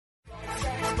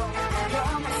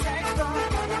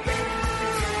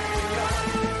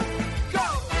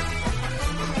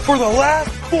For the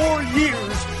last 4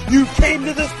 years, you came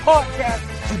to this podcast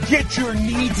to get your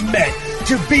needs met,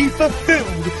 to be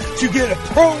fulfilled, to get a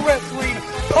pro wrestling,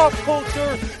 pop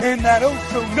culture, and that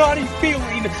oh-so-naughty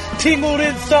feeling tingled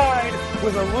inside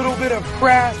with a little bit of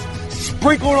grass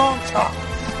sprinkled on top.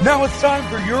 Now it's time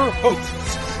for your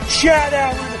hosts, Chad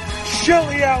Allen,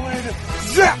 Shelly Allen,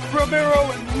 Zach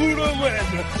Romero, and Luna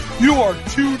Lynn. You are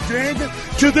tuned in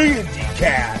to the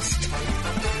IndyCast.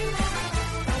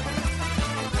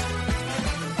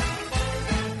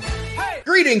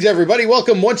 Greetings, everybody.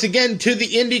 Welcome once again to the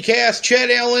IndyCast. Chad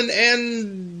Allen,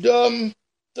 and the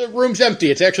room's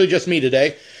empty. It's actually just me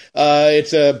today.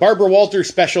 It's a Barbara Walters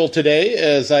special today,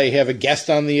 as I have a guest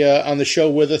on the show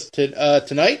with us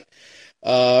tonight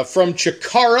from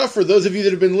Chikara. For those of you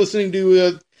that have been listening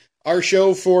to our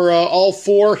show for all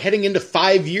 4, heading into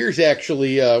 5 years,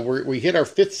 actually, we hit our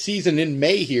 5th season in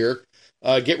May here.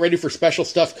 Get ready for special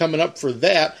stuff coming up for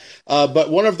that. But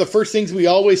one of the first things we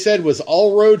always said was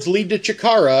all roads lead to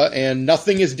Chikara, and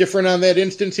nothing is different on that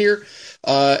instance here,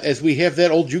 as we have that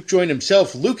old juke joint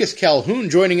himself, Lucas Calhoun,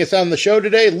 joining us on the show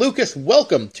today. Lucas,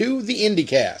 welcome to the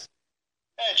IndyCast.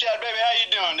 Hey, Chad, baby, how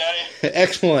you doing, Daddy?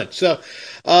 Excellent. So,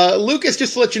 Lucas,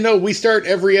 just to let you know, we start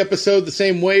every episode the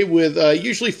same way with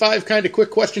usually 5 kind of quick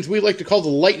questions we like to call the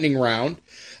lightning round.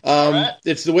 Right.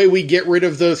 It's the way we get rid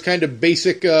of those kind of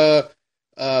basic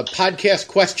podcast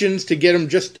questions to get them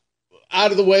just out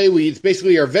of the way. It's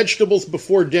basically our vegetables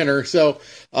before dinner. So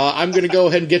I'm going to go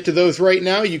ahead and get to those right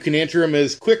now. You can answer them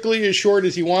as quickly, as short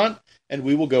as you want, and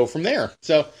we will go from there.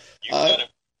 So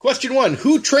question 1,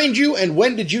 who trained you and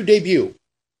when did you debut?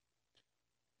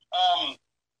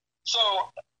 So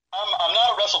I'm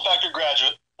not a Wrestle Factory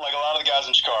graduate like a lot of the guys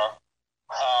in Chikara.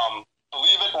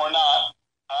 Believe it or not,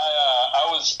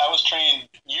 I was trained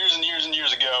years and years and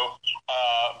years ago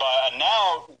by a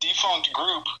now defunct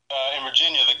group in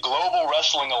Virginia, the Global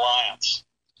Wrestling Alliance.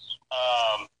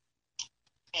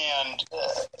 And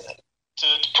to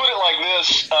put it like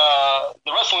this,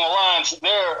 the Wrestling Alliance,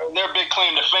 their big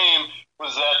claim to fame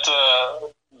was that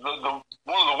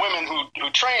one of the women who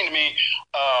trained me,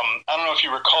 I don't know if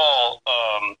you recall,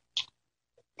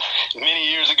 many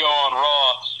years ago on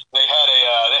Raw, they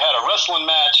had a wrestling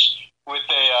match with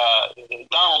a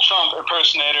Donald Trump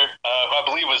impersonator, who I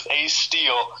believe was Ace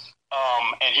Steel,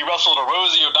 and he wrestled a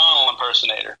Rosie O'Donnell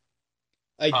impersonator.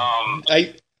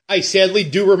 I sadly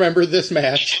do remember this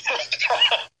match.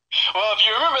 Well, if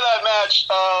you remember that match,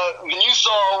 then you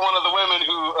saw one of the women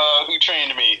who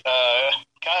trained me,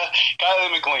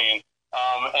 Kylie McLean,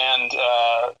 and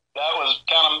that was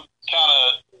kind of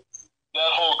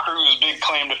that whole crew's big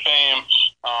claim to fame.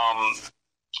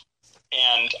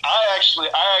 And I actually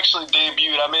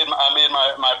debuted. I made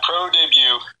my pro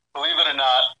debut, believe it or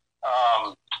not,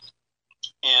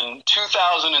 in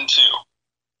 2002.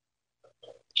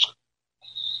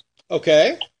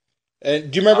 Okay.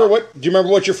 And do you remember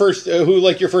what your first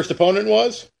your first opponent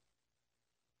was?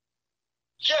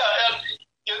 Yeah,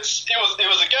 it was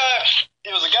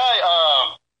a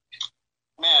guy.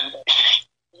 Man,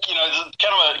 you know,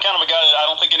 kind of a guy that I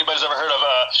don't think anybody's ever heard of.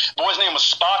 Boy's name was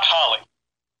Spock Holly.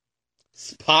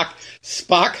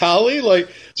 Spock Holly? Like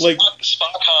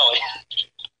Spock Holly.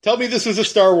 Tell me this was a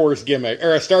Star Wars gimmick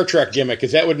or a Star Trek gimmick,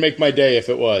 because that would make my day if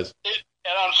it was.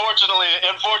 And unfortunately,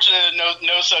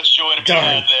 no such joy to be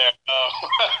had there.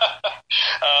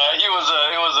 He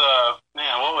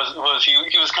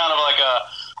was kind of like a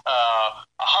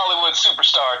Hollywood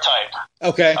superstar type.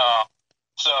 Okay.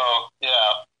 So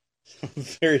yeah.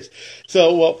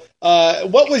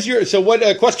 What was your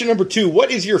question number 2? What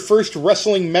is your first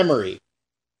wrestling memory?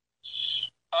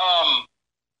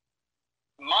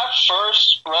 My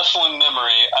first wrestling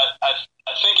memory, I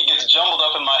think it gets jumbled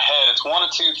up in my head. It's one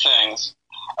of 2 things.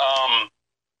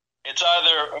 It's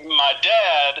either my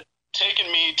dad taking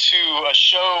me to a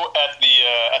show at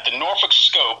the Norfolk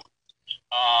Scope.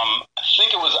 I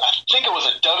think it was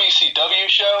a WCW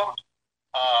show.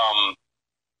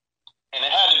 And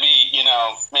it had to be, it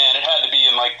had to be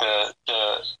in like the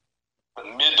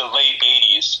mid to late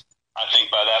 80s, I think,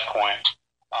 by that point.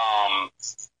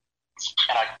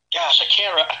 And I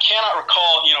cannot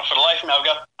recall, for the life of me,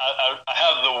 I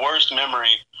have the worst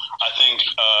memory, I think,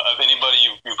 of anybody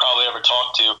you probably ever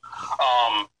talked to.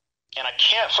 And I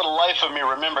can't for the life of me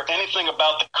remember anything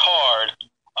about the card.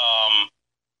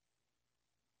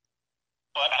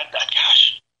 But I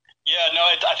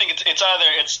think it's either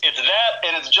it's that,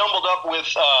 and it's jumbled up with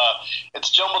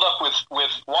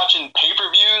watching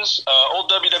pay-per-views, old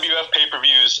WWF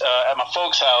pay-per-views at my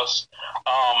folks' house,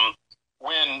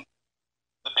 when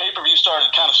the pay-per-view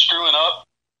started kind of screwing up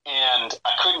and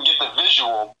I couldn't get the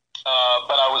visual.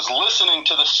 but I was listening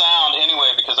to the sound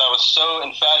anyway because I was so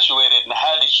infatuated and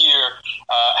had to hear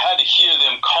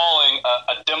them calling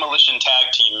a demolition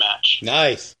tag team match.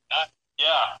 Nice.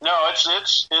 Yeah, no, it's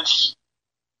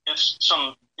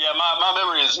some. Yeah, my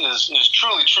memory is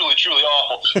truly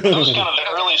awful. Those are kind of the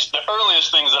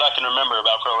earliest things that I can remember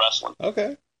about pro wrestling.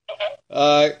 Okay.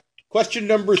 Question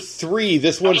number 3.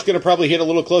 This one's going to probably hit a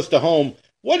little close to home.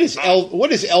 What is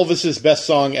Elvis's best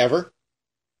song ever?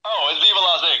 Oh, it's Viva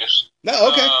Las Vegas. No,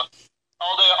 okay.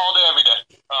 All day, every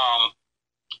day.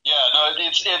 Yeah, no,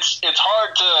 it's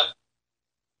hard to.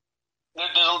 There's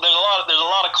a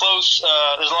lot of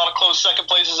close second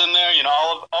places in there. You know,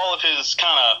 all of his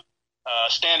kind of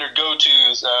standard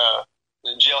go-tos,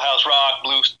 Jailhouse Rock,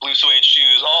 Blue Suede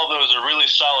Shoes. All of those are really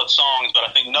solid songs, but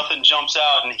I think nothing jumps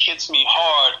out and hits me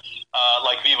hard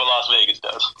like Viva Las Vegas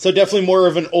does. So definitely more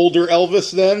of an older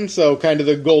Elvis then. So kind of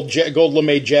the gold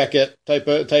lame jacket type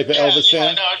of Elvis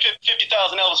fan. No,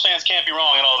 50,000 Elvis fans can't be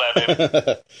wrong in all that,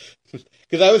 baby.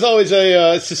 Because I was always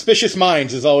Suspicious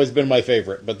Minds has always been my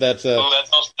favorite, but that's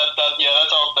that's also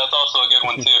a good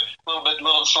one too.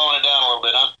 Little slowing it down a little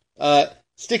bit, huh?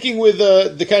 Sticking with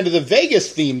the kind of the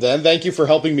Vegas theme, then. Thank you for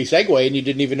helping me segue, and you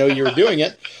didn't even know you were doing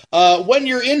it. When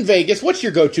you're in Vegas, what's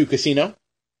your go-to casino?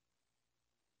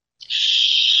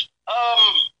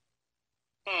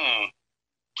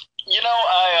 You know,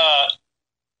 I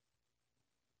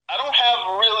don't have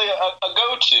really a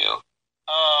go-to.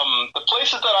 The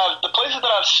places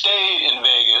that I've stayed in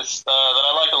Vegas that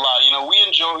I like a lot. You know,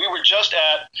 we were just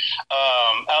at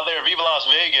out there at Viva Las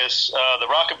Vegas, the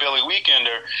Rockabilly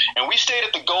Weekender, and we stayed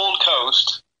at the Gold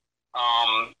Coast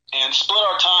and split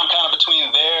our time kind of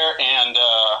between there and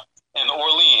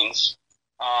Orleans.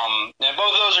 And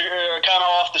both of those are kind of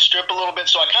off the strip a little bit,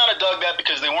 so I kind of dug that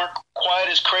because they weren't quite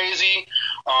as crazy.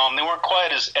 They weren't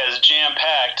quite as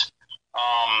jam-packed.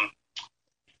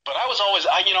 But I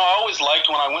always liked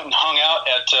when I went and hung out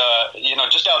at,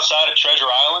 just outside of Treasure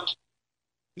Island.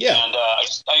 Yeah. And I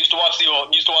used to watch the old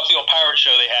pirate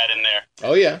show they had in there.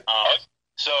 Oh yeah.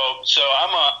 So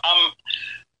I'm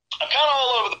kind of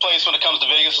all over the place when it comes to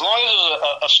Vegas, as long as there's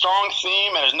a strong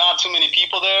theme and there's not too many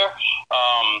people there.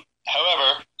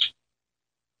 However,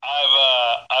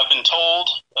 I've been told,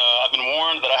 I've been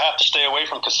warned that I have to stay away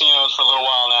from casinos for a little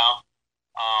while now.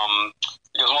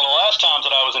 Because one of the last times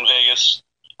that I was in Vegas,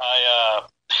 I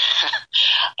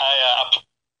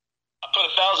put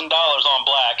 $1,000 on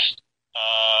black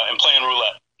and playing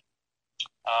roulette,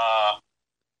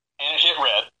 and it hit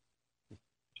red.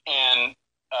 And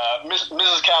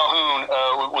Mrs. Calhoun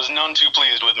was none too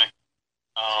pleased with me.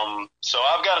 So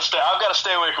I've got to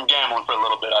stay away from gambling for a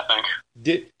little bit, I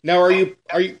think. Now, are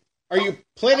you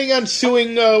planning on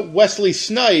suing Wesley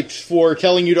Snipes for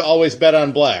telling you to always bet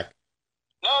on black?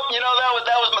 No,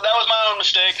 that was my own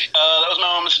mistake. That was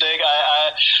my own mistake.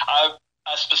 I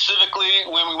specifically,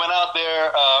 when we went out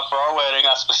there for our wedding,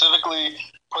 I specifically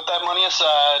put that money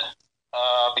aside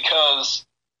because,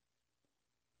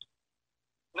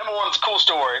 number one, it's a cool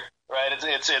story, right?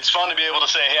 It's fun to be able to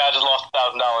say, hey, I just lost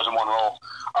 $1,000 in one roll.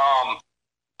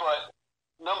 But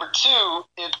number two,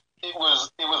 it was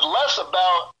less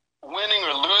about winning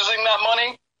or losing that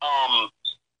money,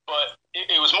 but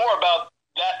it was more about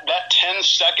that 10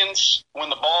 seconds when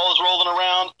the ball is rolling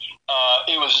around.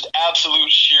 It was just absolute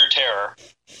sheer terror.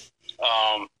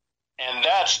 And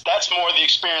that's more the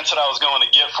experience that I was going to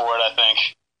get for it, I think.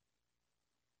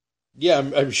 Yeah,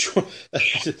 I'm sure.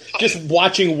 Just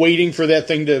waiting for that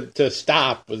thing to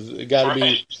stop was got to be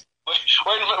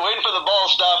waiting for the ball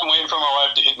to stop and waiting for my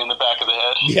wife to hit me in the back of the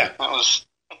head. Yeah, it was.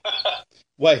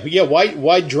 Why? Yeah,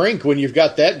 why drink when you've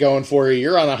got that going for you?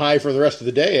 You're on a high for the rest of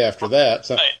the day after that.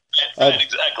 So, right,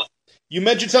 exactly. You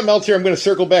mentioned something else here. I'm going to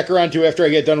circle back around to after I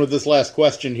get done with this last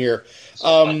question here.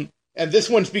 And this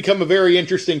one's become a very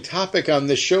interesting topic on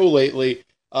this show lately.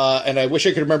 And I wish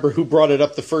I could remember who brought it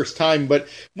up the first time. But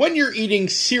when you're eating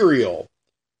cereal,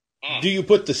 do you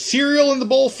put the cereal in the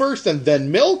bowl first and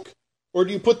then milk? Or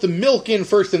do you put the milk in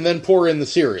first and then pour in the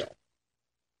cereal?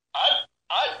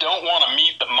 I don't want to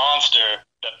meet the monster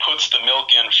that puts the milk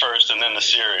in first and then the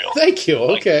cereal. Thank you.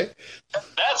 Okay.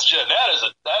 That is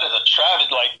a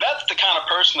travesty. Like, that's the kind of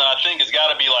person that I think has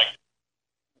got to be like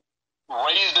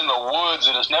raised in the woods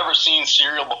and has never seen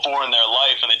cereal before in their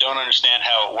life, and they don't understand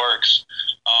how it works.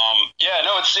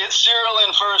 It's cereal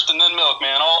in first and then milk,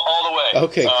 man, all the way.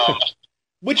 Okay.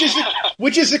 Which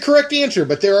is the correct answer,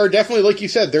 but there are definitely, like you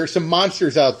said, there are some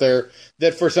monsters out there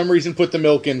that for some reason put the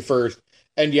milk in first,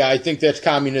 and yeah, I think that's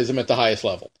communism at the highest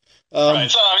level. Right.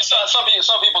 So, some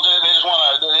people do. They just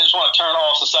want to turn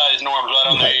all society's norms right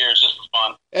on their ears just for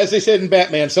fun. As they said in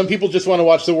Batman, some people just want to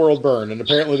watch the world burn, and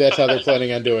apparently that's how they're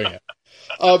planning on doing it.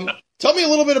 Tell me a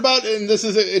little bit about, and this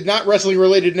is not wrestling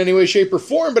related in any way, shape, or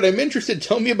form, but I'm interested.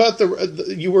 Tell me about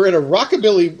you were at a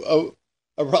rockabilly,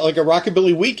 like a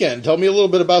rockabilly weekend. Tell me a little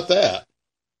bit about that.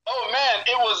 Oh man,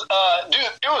 it was, dude,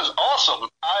 it was awesome.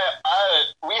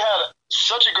 We had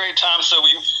such a great time. So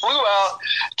we flew out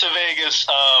to Vegas.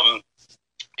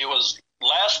 It was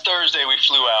last Thursday we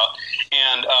flew out,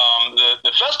 and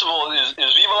the festival is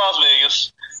Viva Las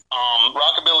Vegas,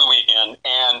 Rockabilly Weekend,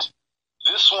 and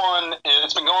this one,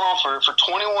 it's been going on for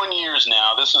 21 years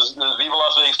now. This is the Viva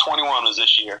Las Vegas 21 was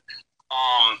this year.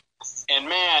 And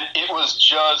man, it was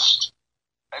just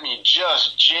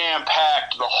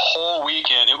jam-packed the whole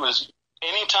weekend. It was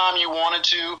anytime you wanted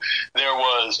to. There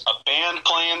was a band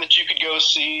playing that you could go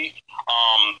see.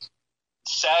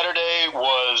 Saturday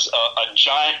was a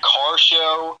giant car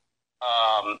show.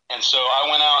 And so I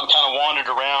went out and kind of wandered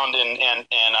around and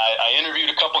I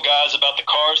interviewed a couple guys about the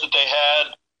cars that they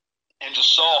had, and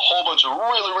just saw a whole bunch of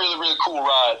really, really, really cool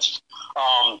rides.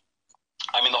 I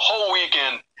mean, the whole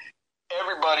weekend,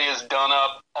 everybody is done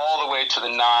up all the way to the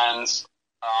nines.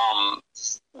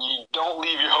 You don't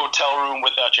leave your hotel room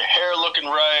without your hair looking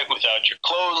right, without your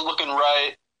clothes looking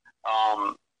right.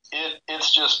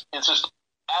 It's just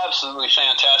absolutely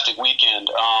fantastic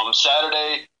weekend.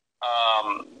 Saturday,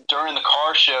 during the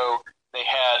car show, they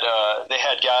had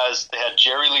guys. They had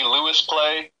Jerry Lee Lewis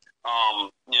play.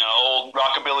 Old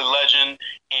rockabilly legend,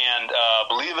 and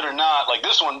believe it or not, like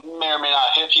this one may or may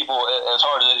not hit people as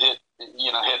hard as it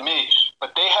hit me,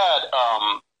 but they had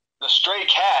the Stray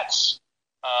Cats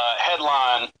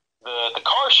headline the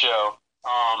car show,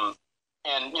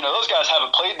 and those guys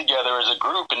haven't played together as a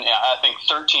group in I think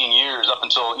 13 years up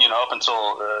until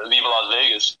Viva Las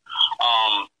Vegas,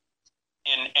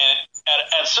 and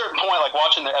at a certain point, like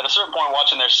watching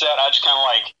their set, I just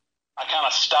kind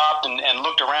of stopped and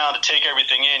looked around to take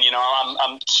everything in.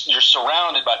 You're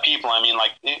surrounded by people. I mean,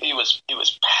 like it was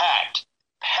packed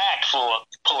full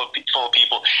of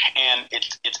people, and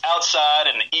it's outside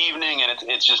in the evening, and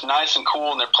it's just nice and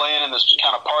cool. And they're playing in this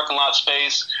kind of parking lot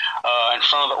space in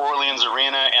front of the Orleans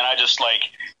Arena, and I just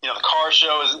the car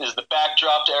show is the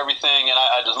backdrop to everything, and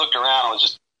I just looked around and was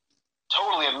just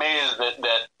totally amazed that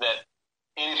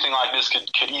anything like this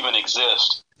could even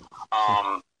exist.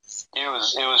 It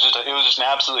was just an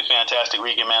absolutely fantastic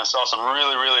weekend, man. Saw some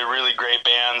really, really, really great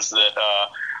bands that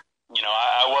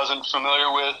I wasn't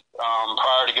familiar with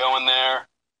prior to going there.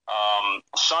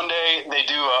 Sunday they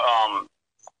do a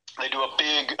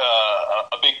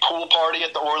big pool party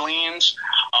at the Orleans.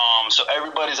 So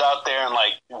everybody's out there in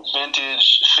like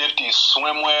vintage 50s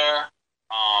swimwear.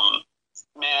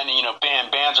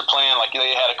 Bands are playing. Like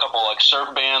they had a couple like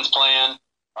surf bands playing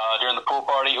during the pool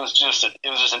party. It was just an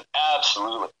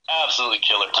absolutely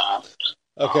killer time.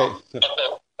 Okay.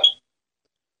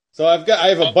 So I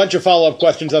have a bunch of follow-up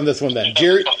questions on this one then.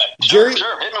 Jerry Sure,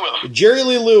 hit me with them. Jerry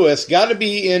Lee Lewis got to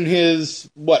be in his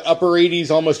upper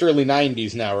 80s, almost early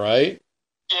 90s now, right?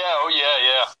 Yeah, oh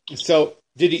yeah. So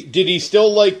did he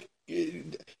still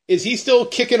is he still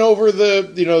kicking over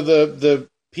the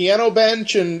piano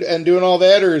bench and doing all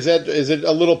that, or is it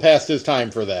a little past his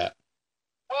time for that?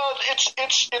 Well,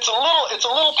 it's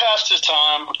a little past his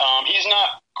time. He's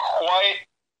not quite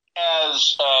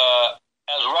as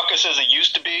ruckus as it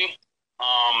used to be,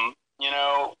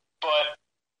 but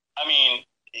I mean,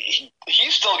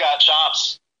 he's still got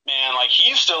chops, man. Like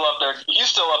he's still up there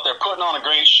putting on a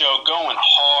great show, going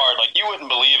hard. Like you wouldn't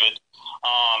believe it.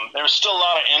 There's still a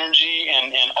lot of energy,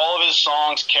 and all of his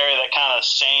songs carry that kind of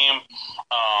same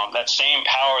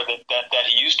power that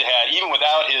he used to have, even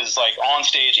without his like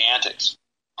onstage antics.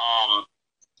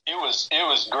 It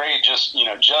was great just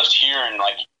hearing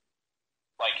like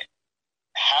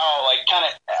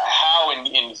how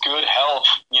in good health,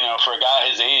 for a guy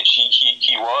his age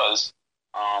he was.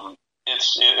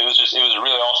 It was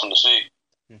really awesome to see.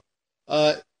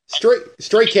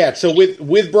 Stray Cats. So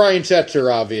with Brian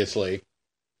Setzer, obviously.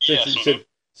 Yes.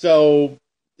 So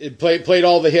it played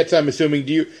all the hits, I'm assuming.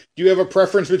 Do you have a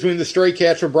preference between the Stray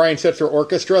Cats or Brian Setzer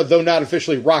Orchestra? Though not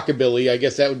officially rockabilly, I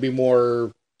guess that would be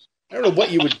more. I don't know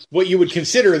what you would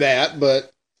consider that,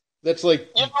 but that's like.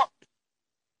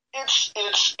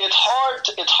 It's hard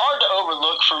to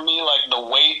overlook for me, like the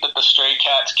weight that the Stray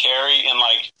Cats carry in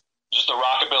like just the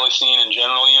rockabilly scene in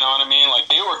general. You know what I mean? Like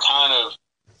they were kind of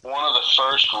one of the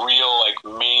first real like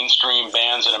mainstream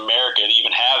bands in America to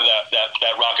even have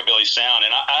that rockabilly sound,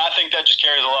 and I think that just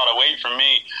carries a lot of weight for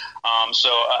me. So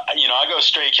I go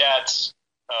Stray Cats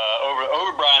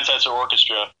over Brian Setzer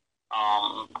Orchestra.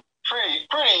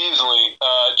 Pretty easily.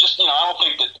 I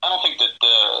don't think that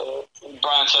the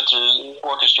Brian Setzer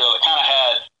Orchestra kind of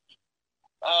had.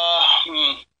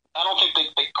 I don't think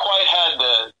they quite had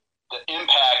the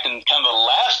impact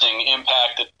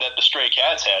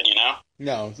Cats had, you know?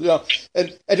 No.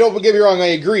 And don't get me wrong, I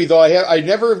agree, though I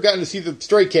never have gotten to see the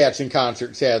Stray Cats in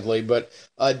concert, sadly, but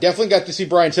definitely got to see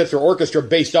Brian Setzer Orchestra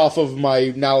based off of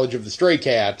my knowledge of the Stray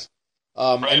Cats.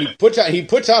 Right. And he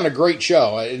puts on a great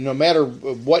show. No matter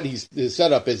what his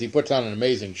setup is, he puts on an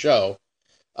amazing show.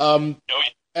 And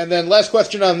then last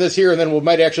question on this here, and then we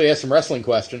might actually ask some wrestling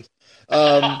questions.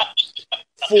 I'll talk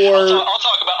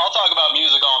about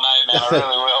music all night, man. I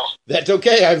really will. That's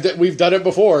okay. We've done it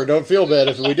before. Don't feel bad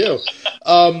if we do.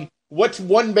 What's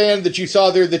one band that you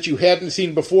saw there that you hadn't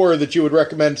seen before that you would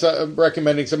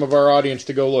recommending some of our audience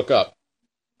to go look up?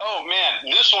 Oh man,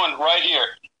 this one right here.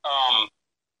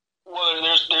 Well,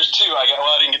 there's two.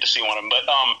 I didn't get to see one of them, but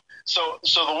so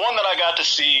the one that I got to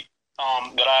see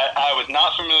that I was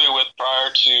not familiar with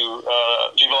prior to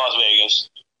Viva Las Vegas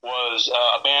was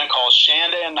a band called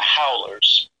Shanda and the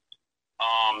Howlers.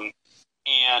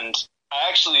 And I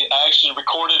actually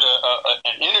recorded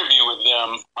an interview with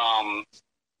them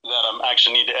that I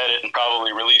actually need to edit and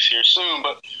probably release here soon.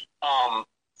 But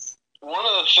one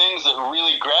of the things that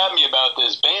really grabbed me about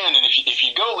this band, and if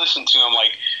you go listen to them,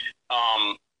 like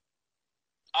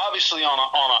obviously on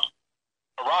a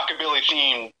rockabilly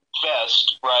themed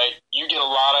fest, right? You get a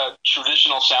lot of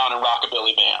traditional sound and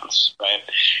rockabilly bands, right?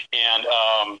 And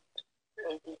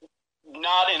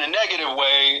not in a negative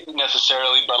way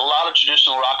necessarily, but a lot of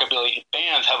traditional rockabilly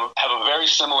bands have a very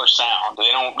similar sound.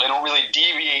 They don't really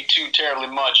deviate too terribly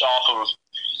much off of,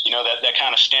 you know, that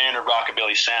kind of standard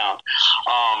rockabilly sound.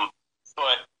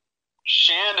 But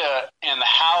Shanda and the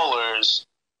Howlers,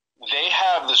 they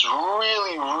have this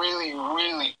really, really,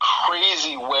 really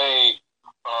crazy way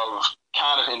of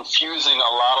kind of infusing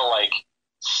a lot of like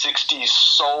 60s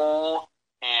soul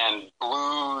and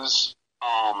blues,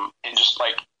 and just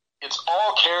like it's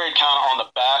all carried kind of on the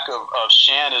back of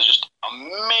Shanda's just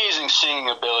amazing singing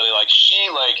ability. Like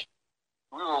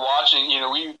we were watching, you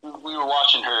know, we were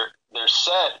watching their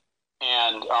set,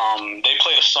 and they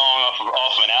played a song off of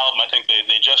an album I think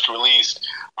they just released,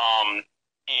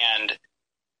 and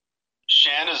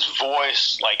Shanda's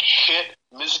voice like hit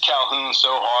Mrs. Calhoun so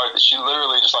hard that she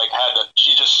literally just like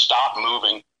she just stopped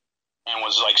moving and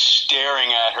was like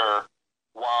staring at her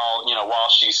while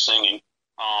she's singing.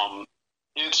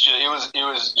 It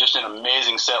was just an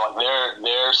amazing set. Like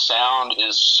their sound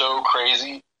is so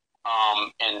crazy,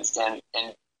 and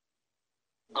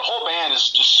the whole band is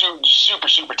just super,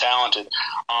 super talented.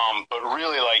 But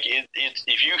really, like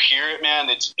if you hear it, man,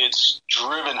 it's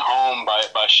driven home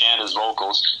by Shanda's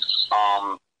vocals.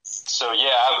 So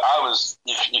yeah, I was.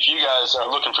 If you guys are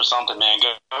looking for something, man,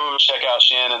 go check out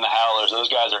Shanda and the Howlers. Those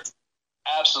guys are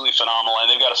absolutely phenomenal,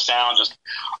 and they've got a sound just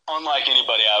unlike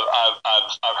anybody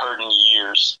I've heard in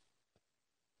years.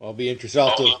 Well, I'll be interested.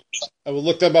 I will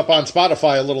look them up on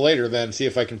Spotify a little later, then see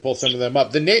if I can pull some of them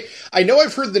up. The name, I know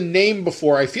I've heard the name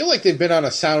before. I feel like they've been on a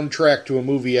soundtrack to a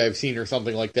movie I've seen or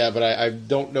something like that, but I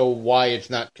don't know why it's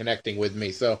not connecting with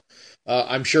me. So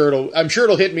I'm sure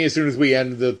it'll hit me as soon as we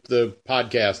end the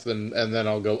podcast, and then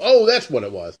I'll go, oh, that's what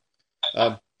it was,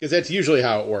 because that's usually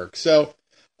how it works. So.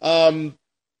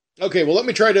 Okay, well, let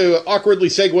me try to awkwardly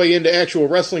segue into actual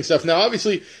wrestling stuff. Now,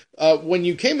 obviously, when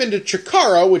you came into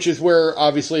Chikara, which is where,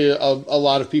 obviously, a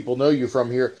lot of people know you from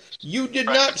here, you did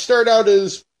not start out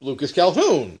as Lucas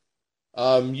Calhoun.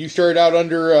 You started out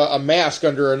under a mask,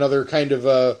 under another kind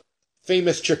of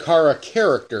famous Chikara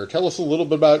character. Tell us a little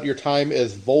bit about your time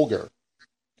as Vulgar.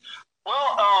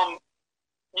 Well,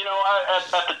 you know,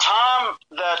 at the time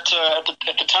that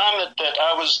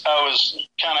I was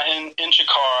kind of in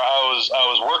Chikara, I was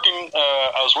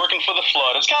working for the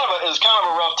Flood. It was kind of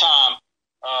a rough time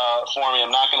for me.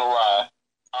 I'm not gonna lie.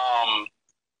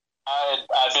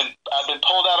 I'd been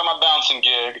pulled out of my bouncing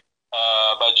gig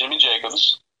by Jimmy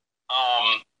Jacobs,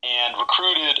 and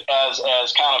recruited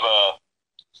as kind of a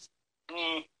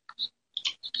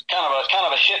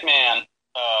hitman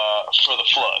for the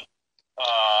Flood.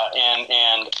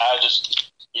 And I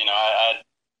just, you know,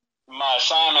 my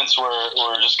assignments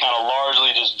were just kind of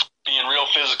largely just being real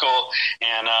physical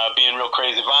and being real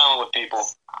crazy violent with people.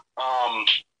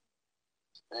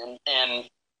 And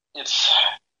it's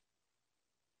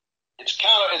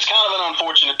kind of an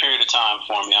unfortunate period of time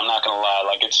for me. I'm not gonna lie.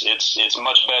 Like it's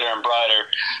much better and brighter.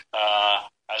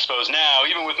 I suppose now,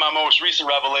 even with my most recent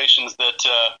revelations, that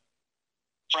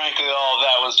frankly all of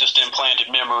that was just implanted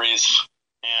memories.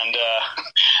 And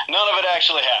none of it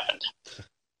actually happened.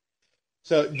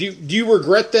 So, do you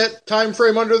regret that time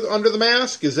frame under the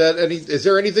mask? Is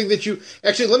there anything that you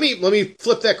actually? Let me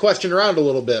flip that question around a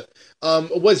little bit.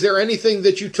 Was there anything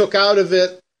that you took out of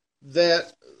it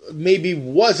that maybe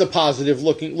was a positive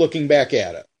looking back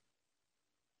at it?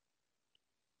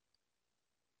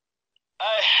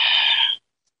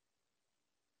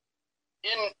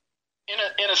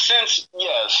 sense,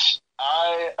 yes.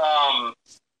 I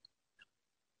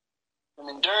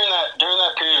mean, during that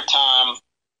period of time,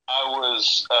 I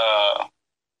was kind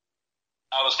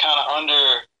of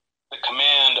under the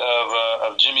command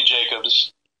of Jimmy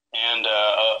Jacobs and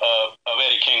of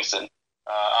Eddie Kingston.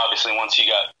 Obviously, once he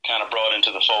got kind of brought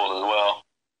into the fold as well.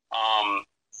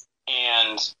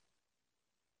 And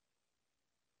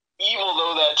evil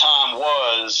though that time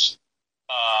was,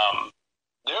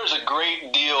 there's a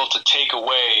great deal to take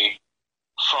away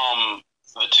from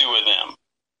the two of them,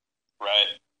 right?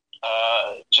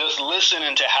 Just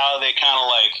listening to how they kind of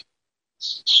like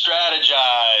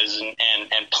strategize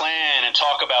and plan and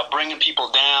talk about bringing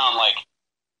people down, like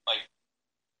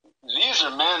these are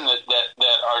men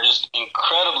that are just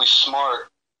incredibly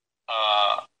smart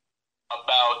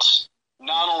about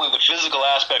not only the physical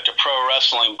aspect of pro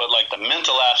wrestling, but like the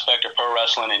mental aspect of pro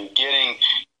wrestling and getting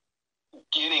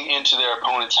into their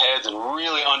opponents' heads and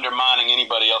really undermining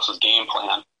anybody else's game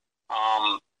plan.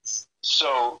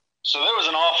 So there was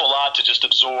an awful lot to just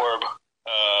absorb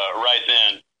right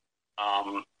then.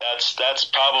 That's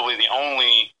probably the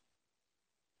only,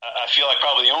 I feel like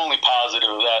probably the only positive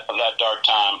of that dark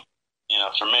time,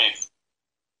 for me.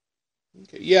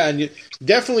 Yeah, and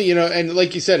definitely, and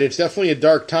like you said, it's definitely a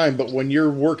dark time, but when you're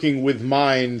working with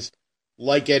minds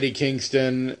like Eddie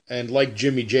Kingston and like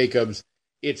Jimmy Jacobs,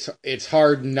 it's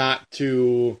hard not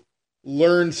to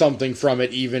learn something from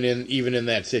it, even in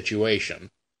that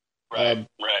situation. Right.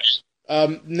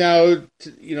 Now,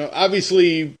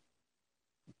 obviously,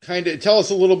 kind of tell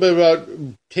us a little bit about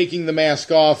taking the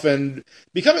mask off and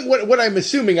becoming what I'm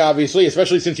assuming, obviously,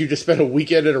 especially since you just spent a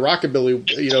weekend at a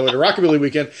rockabilly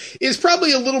weekend, is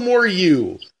probably a little more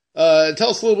you. Tell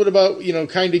us a little bit about,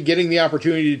 kind of getting the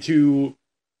opportunity to,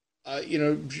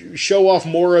 show off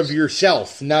more of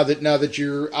yourself now that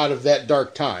you're out of that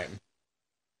dark time.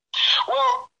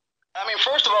 Well, I mean,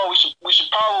 first of all, we should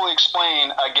probably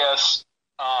explain, I guess,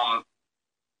 the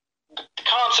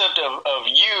concept of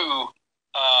you,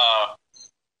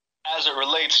 as it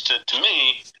relates to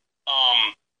me,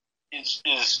 is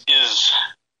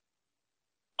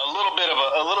a little bit of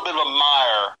a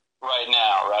mire right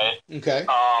now, right? Okay.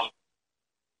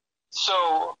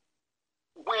 So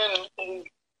when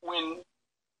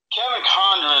Kevin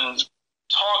Condren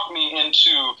talked me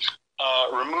into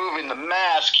removing the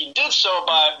mask, he did so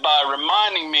by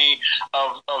reminding me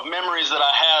of memories that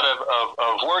I had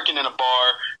of working in a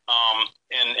bar,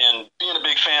 and being a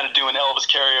big fan of doing Elvis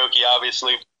karaoke,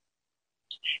 obviously,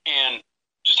 and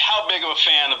just how big of a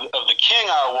fan of the King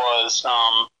I was,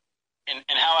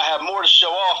 and how I have more to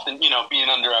show off than, being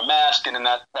under a mask and in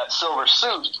that silver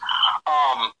suit.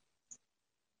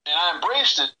 And I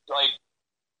embraced it, like,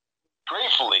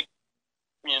 gratefully.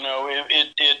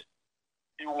 It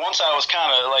once I was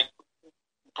kind of like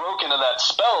broke into that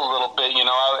spell a little bit,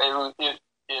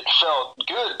 it felt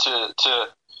good to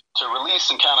release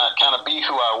and kind of be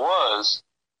who I was.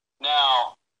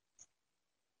 Now,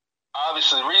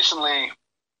 obviously, recently,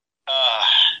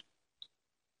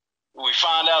 we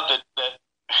found out that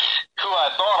who I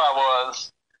thought I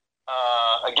was,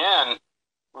 again,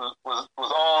 was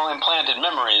all implanted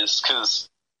memories, because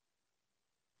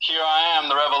here I am,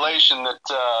 the revelation that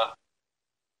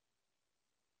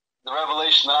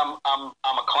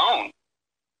I'm a clone.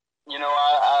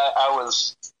 I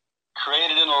was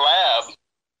created in a lab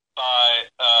by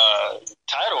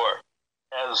Tidor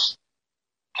as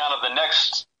kind of the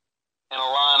next in a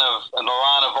line of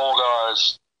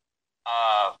Volgars,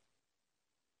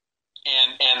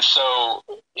 and so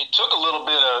it took a little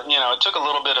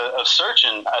bit of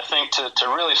searching, I think, to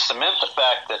really cement the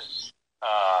fact that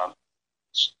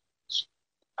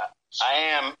I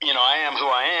am who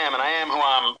I am, and I am who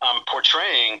I'm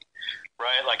portraying,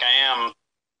 right? Like I am.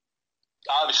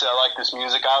 Obviously, I like this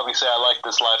music. Obviously, I like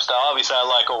this lifestyle. Obviously, I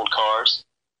like old cars.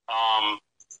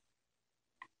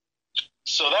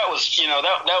 So that was,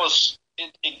 that was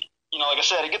it. Like I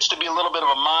said, it gets to be a little bit of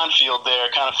a minefield there,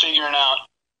 kind of figuring out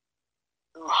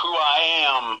who I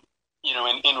am,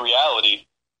 in reality.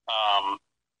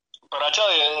 But I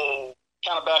tell you,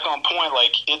 kind of back on point,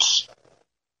 like it's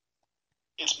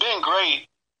been great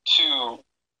to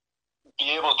be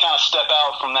able to kind of step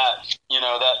out from that,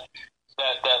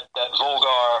 that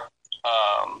Volgar,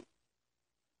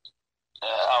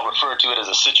 I'll refer to it as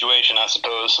a situation, I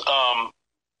suppose, that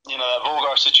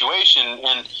Volgar situation,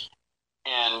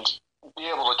 and be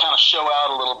able to kind of show out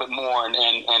a little bit more and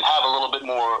have a little bit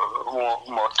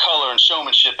more color and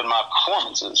showmanship in my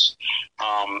performances.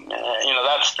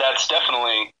 That's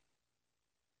definitely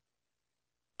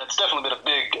been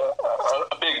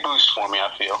a big boost for me,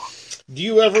 I feel. Do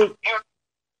you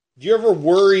ever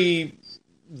worry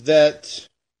that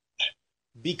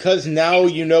because now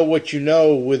you know what you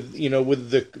know with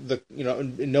the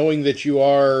knowing that you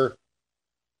are.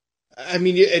 I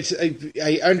mean,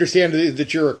 I understand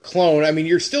that you're a clone. I mean,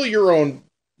 you're still your own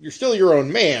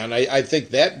man. I think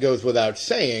that goes without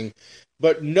saying.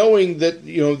 But knowing that,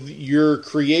 your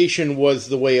creation was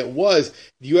the way it was,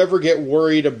 do you ever get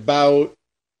worried about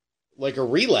like a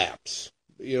relapse?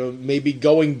 Maybe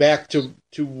going back to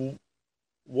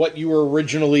what you were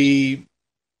originally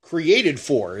created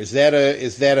for. Is that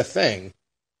a thing?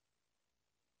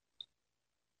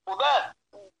 Well, that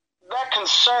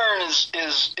concern is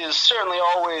certainly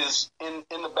always in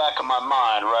the back of my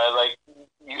mind, right? Like,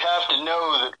 you have to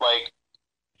know that, like,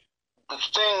 the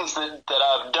things that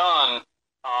I've done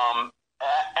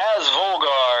as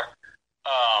Volgar,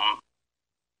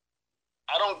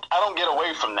 I don't get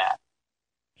away from that,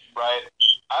 right?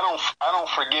 I don't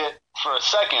forget for a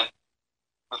second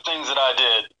the things that I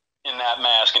did in that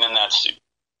mask and in that suit.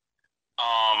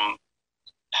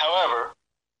 However,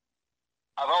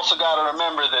 I've also got to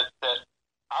remember that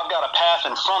I've got a path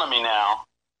in front of me now,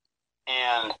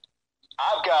 and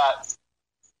I've got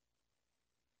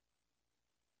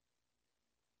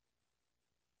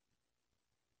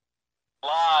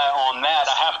rely on that.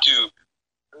 I have to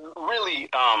really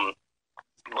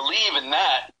believe in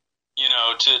that,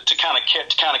 to kind of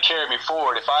carry me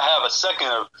forward. If I have a second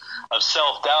of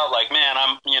self doubt, like, man,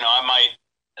 I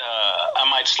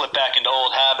might slip back into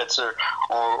old habits, or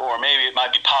maybe it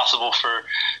might be possible for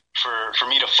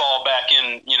me to fall back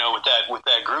in, with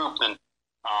that group, then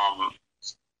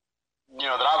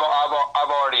that I've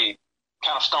already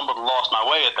kind of stumbled and lost my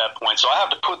way at that point. So I have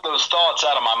to put those thoughts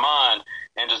out of my mind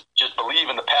and just believe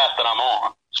in the path that I'm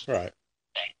on. Right.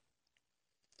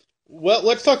 Well,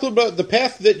 let's talk a little about the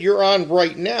path that you're on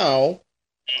right now.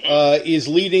 Is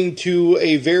leading to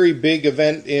a very big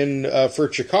event for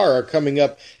Chikara coming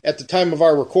up at the time of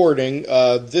our recording,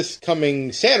 this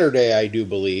coming Saturday, I do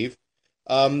believe.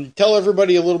 Tell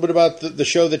everybody a little bit about the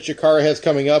show that Chikara has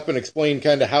coming up and explain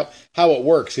kind of how it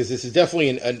works, because this is definitely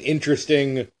an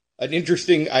interesting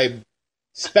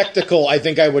spectacle, I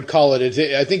think I would call it.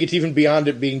 I think it's even beyond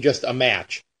it being just a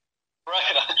match.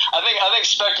 Right. I think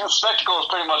spectacle is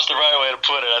pretty much the right way to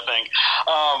put it, I think.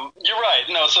 You're right.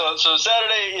 No, so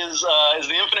Saturday is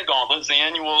the Infinite Gauntlet. It's the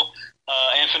annual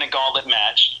Infinite Gauntlet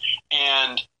match.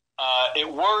 And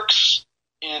it works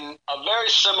in a very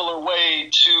similar way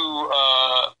to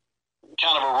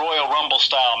kind of a Royal Rumble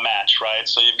style match, right?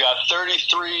 So you've got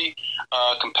 33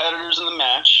 competitors in the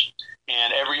match,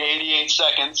 and every 88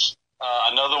 seconds,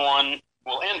 another one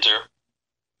will enter.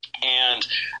 And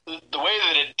the way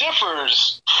that it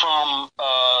differs from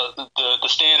the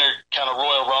standard kind of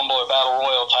Royal Rumble or Battle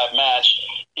Royal type match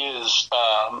is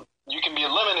you can be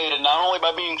eliminated not only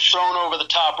by being thrown over the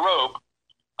top rope,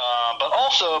 but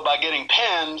also by getting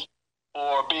pinned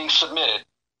or being submitted.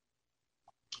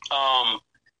 And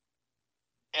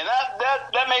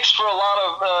that makes for a lot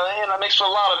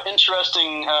of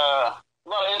interesting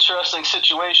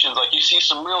situations. Like, you see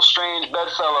some real strange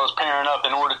bedfellows pairing up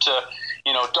in order to,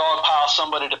 dogpile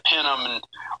somebody to pin them,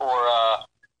 or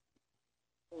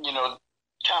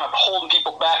kind of holding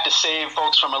people back to save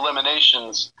folks from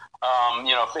eliminations.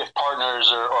 If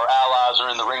partners or allies are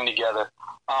in the ring together,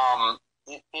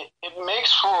 it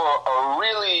makes for a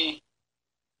really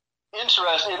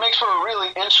interesting. It makes for a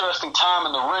really interesting time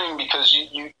in the ring, because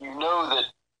you know that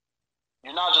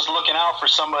you're not just looking out for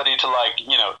somebody to, like,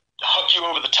 hook you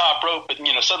over the top rope, but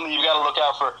suddenly you've got to look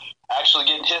out for actually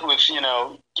getting hit with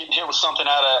something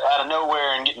out of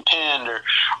nowhere and getting pinned, or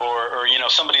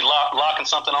somebody locking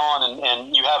something on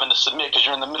and you having to submit because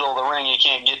you're in the middle of the ring, you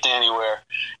can't get to anywhere.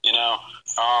 It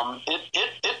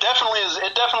definitely is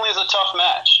a tough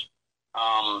match.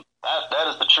 That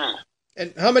is the truth.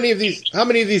 And how many of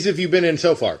these have you been in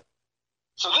so far?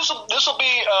 So this will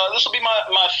be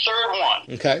my third one.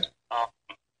 Okay.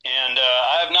 And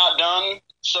I have not done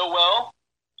so well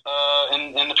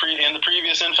in the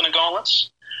previous Infinite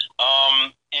Gauntlets.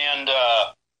 And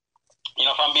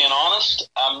if I'm being honest,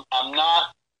 I'm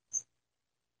not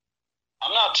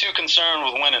too concerned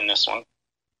with winning this one.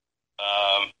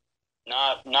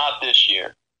 Not this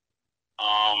year.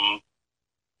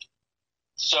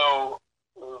 So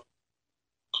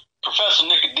Professor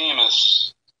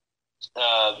Nicodemus,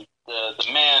 the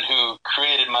man who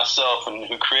created myself and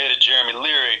who created Jeremy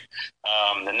Leary,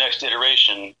 the next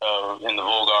iteration in the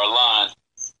Volgar line,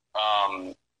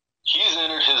 he's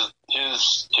entered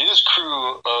his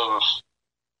crew of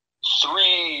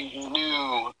 3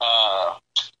 new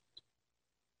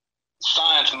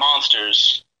science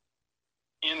monsters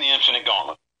in the Infinite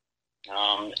Gauntlet,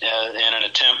 in an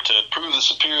attempt to prove the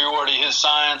superiority of his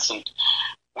science and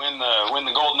win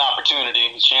the golden opportunity,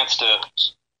 a chance to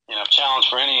challenge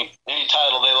for any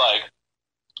title they like.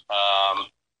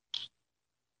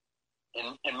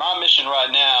 In my mission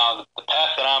right now, the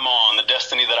path that I'm on, the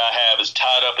destiny that I have, is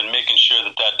tied up in making sure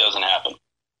that doesn't happen.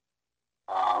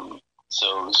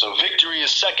 So victory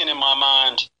is second in my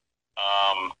mind.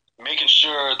 Making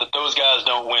sure that those guys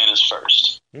don't win is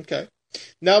first. Okay.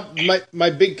 Now, my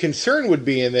big concern would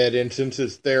be in that instance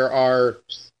is there are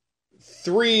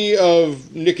 3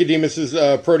 of Nicodemus's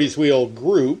Proteus Wheel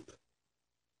group,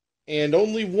 and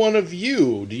only one of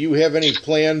you. Do you have any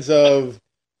plans of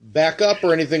backup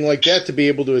or anything like that to be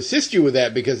able to assist you with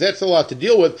that? Because that's a lot to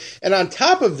deal with. And on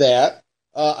top of that,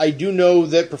 I do know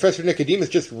that Professor Nicodemus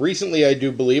just recently, I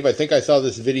think I saw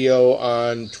this video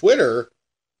on Twitter,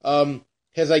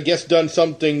 has, I guess, done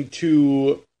something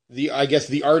to the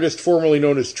artist formerly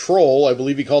known as Troll. I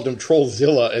believe he called him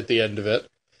Trollzilla at the end of it.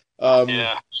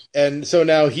 Yeah. And so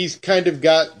now he's kind of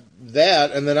got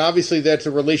that, and then obviously that's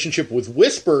a relationship with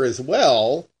Whisper as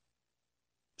well.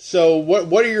 So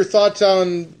what are your thoughts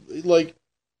on, like,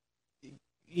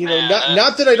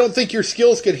 not that I don't think your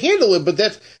skills could handle it, but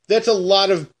that's a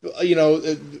lot of,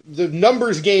 the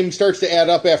numbers game starts to add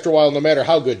up after a while, no matter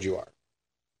how good you are.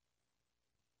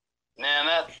 Man,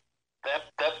 that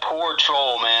poor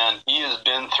Troll, man, he has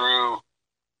been through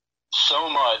so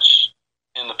much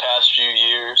in the past few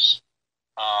years.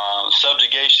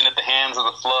 Subjugation at the hands of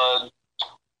the Flood.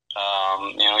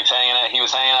 He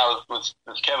was hanging out with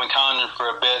Kevin Condon for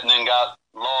a bit, and then got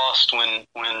lost when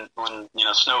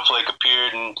Snowflake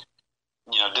appeared and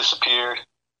disappeared.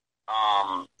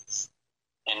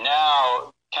 And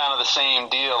now kind of the same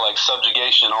deal, like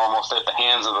subjugation almost at the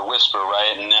hands of the Whisper,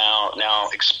 right? And now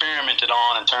experimented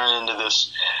on and turned into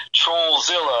this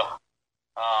Trollzilla,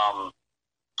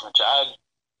 which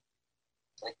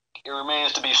it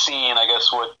remains to be seen, I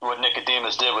guess, what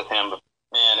Nicodemus did with him. But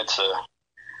man, it's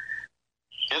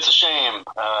a shame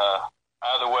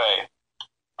either way.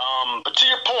 But to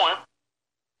your point,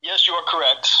 yes, you are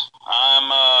correct.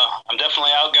 I'm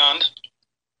definitely outgunned.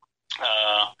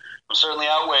 I'm certainly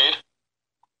outweighed.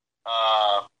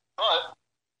 But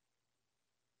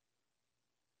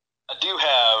I do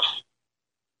have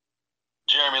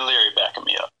Jeremy Leary backing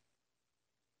me up.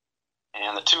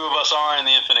 And the 2 of us are in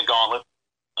the Infinite Gauntlet.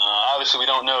 Obviously, we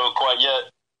don't know quite yet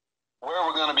where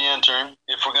we're going to be entering,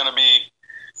 if we're going to be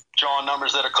drawing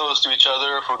numbers that are close to each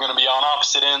other, if we're going to be on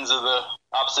opposite ends of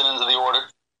the order.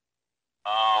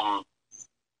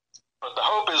 But the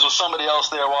hope is with somebody else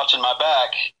there watching my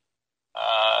back,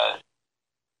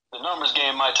 the numbers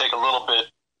game might take a little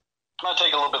bit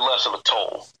less of a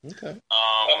toll. Okay.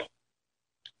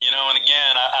 And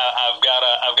again, I've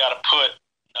got to put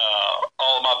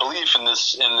all of my belief in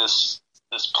this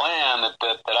plan that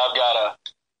I've got to,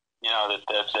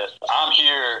 that I'm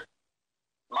here.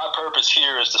 My purpose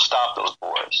here is to stop those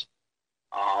boys.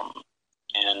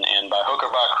 And by hook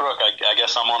or by crook, I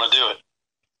guess I'm going to do it.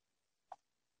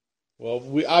 Well,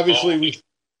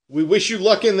 we wish you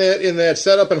luck in that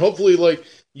setup, and hopefully, like,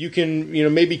 you can,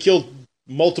 maybe kill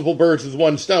multiple birds with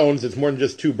one stone. It's more than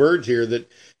just 2 birds here. That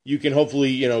you can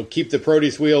hopefully, keep the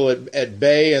Proteus Wheel at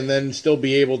bay, and then still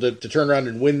be able to turn around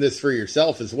and win this for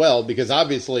yourself as well. Because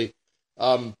obviously,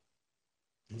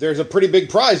 there's a pretty big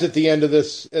prize at the end of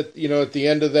this. At the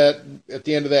end of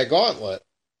that gauntlet.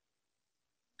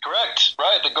 Correct.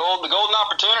 Right. The golden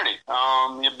opportunity.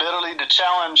 The ability to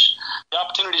challenge, the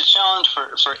opportunity to challenge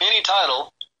for any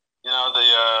title.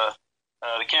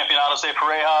 The Campeonato de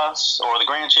Parejas, or the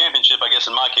Grand Championship, I guess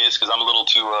in my case, because I'm a little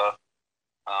too.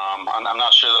 I'm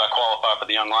not sure that I qualify for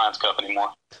the Young Lions Cup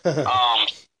anymore. Either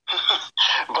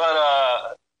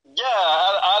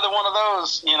one of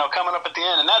those, coming up at the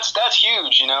end, and that's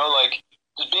huge. Like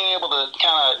just being able to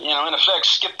kind of, in effect,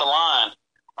 skip the line.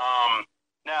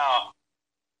 Now,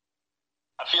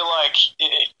 I feel like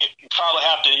you probably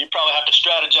have to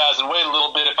strategize and wait a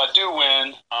little bit if I do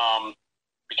win,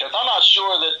 because I'm not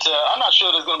sure that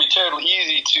it's going to be terribly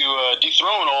easy to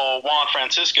dethrone old Juan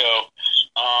Francisco,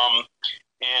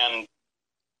 and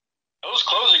those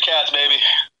closer cats, baby,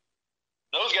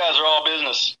 those guys are all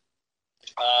business,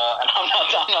 and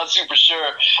I'm not super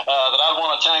sure that I'd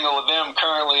want to tangle with them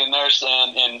currently in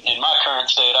my current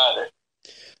state either.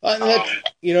 And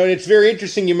it's very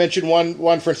interesting you mentioned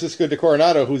Juan Francisco de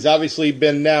Coronado, who's obviously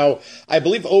been now, I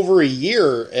believe, over a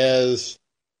year as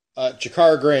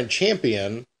Chikara Grand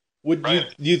Champion. Do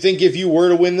you think if you were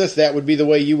to win this, that would be the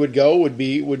way you would go? Would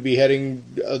be heading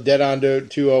dead on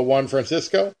to Juan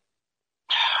Francisco?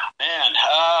 Man,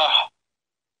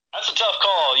 that's a tough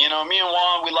call. Me and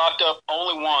Juan, we locked up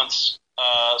only once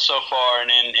so far,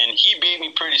 and he beat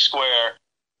me pretty square.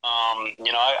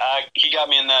 He got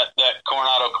me in that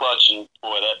Coronado clutch, and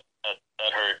boy,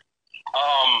 that hurt.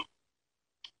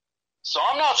 So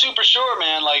I'm not super sure,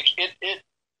 man. Like it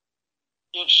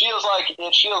feels like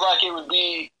it would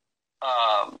be.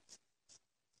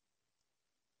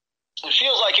 It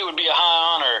feels like it would be a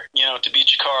high honor, to be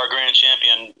Chikara Grand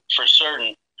Champion for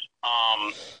certain.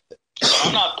 But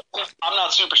I'm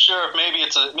not super sure if maybe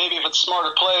it's a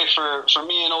smarter play for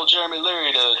me and old Jeremy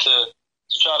Leary to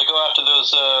try to go after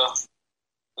those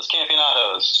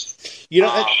campeonatos.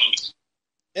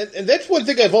 And that's one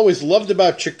thing I've always loved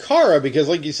about Chikara, because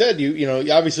like you said,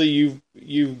 obviously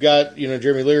you've got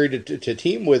Jeremy Leary to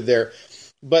team with there,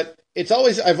 but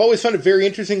I've always found it very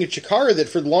interesting at Chikara that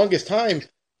for the longest time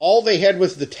all they had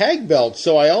was the tag belt.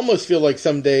 So I almost feel like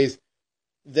some days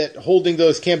that holding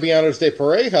those Campeonatos de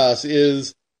Parejas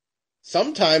is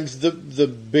sometimes the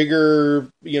bigger,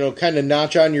 kind of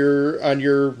notch on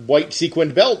your white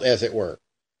sequined belt, as it were.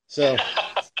 So, well,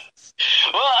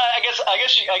 I guess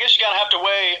you kind of have to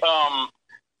weigh on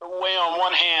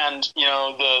one hand,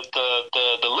 the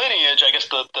lineage. I guess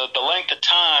the length of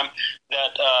time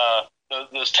that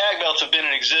those tag belts have been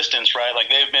in existence, right? Like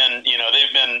they've been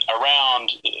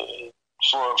around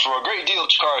for a great deal of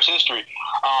Chikara's history.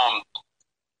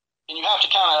 And you have to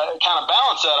kind of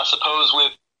balance that, I suppose,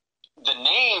 with the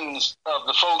names of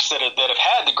the folks that have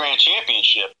had the Grand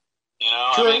Championship.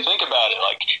 True. I mean, think about it,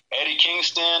 like Eddie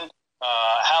Kingston,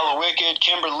 Hallowicked,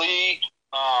 Kimber Lee,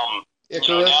 now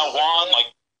Juan.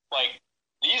 Like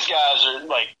these guys are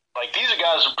these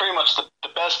guys are pretty much the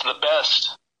best of the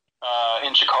best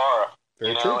in Chikara.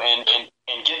 Very true. And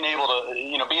being able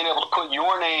to put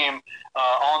your name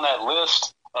on that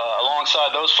list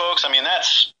alongside those folks. I mean,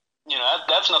 that's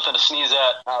nothing to sneeze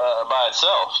at by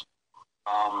itself.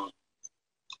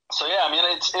 So yeah, I mean,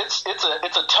 it's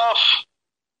a tough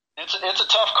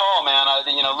call, man.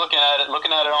 Looking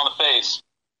at it on the face,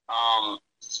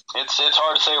 it's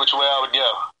hard to say which way I would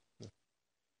go.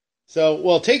 So,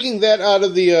 well, taking that out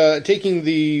of the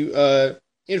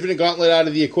Infinite Gauntlet out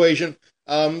of the equation,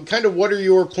 kind of what are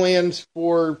your plans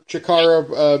for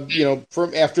Chikara?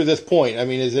 From after this point, I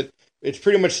mean, it's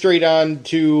pretty much straight on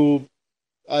to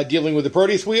dealing with the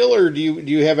Proteus wheel, or do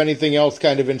you have anything else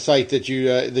kind of in sight that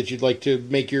you'd like to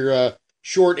make your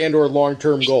short and or long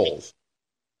term goals?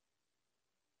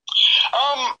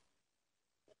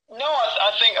 No,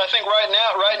 I think right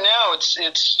now it's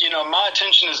my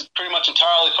attention is pretty much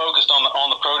entirely focused on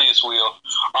the Proteus wheel.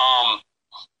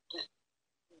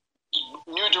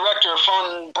 New director of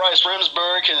fun Bryce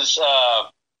Remsburg has I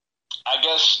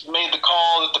guess made the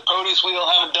call that the Proteus wheel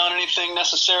haven't done anything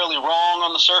necessarily wrong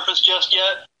on the surface just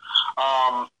yet.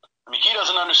 I mean, he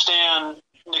doesn't understand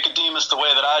Nicodemus the way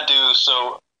that I do,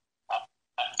 so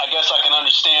I guess I can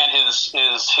understand his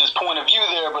point of view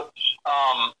there. But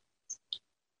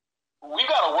we've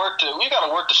got to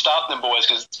work to stop them boys,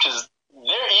 because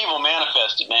they're evil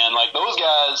manifested, man. Like those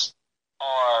guys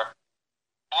are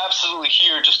absolutely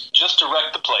here just to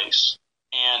wreck the place.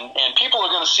 And people are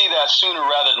going to see that sooner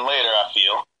rather than later, I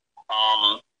feel.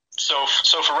 So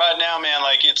for right now, man,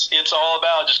 like it's all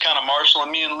about just kind of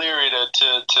marshaling me and Leary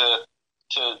to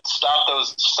stop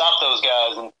those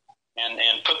guys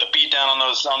and put the beat down on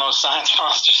those science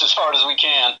monsters as hard as we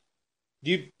can.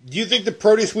 Do you think the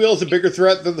Proteus wheel is a bigger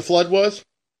threat than the Flood was?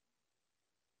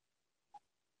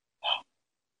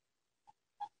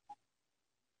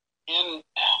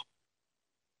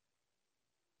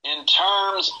 In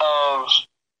terms of,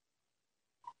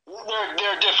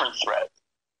 they're a different threat.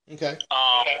 Okay.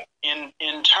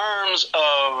 In terms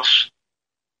of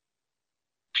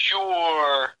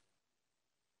pure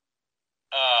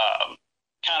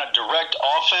kind of direct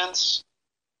offense,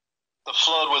 the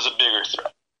Flood was a bigger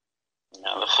threat.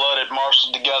 The Flood had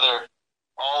marshaled together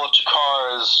all of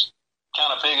Chikara's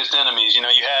kind of biggest enemies. You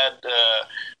had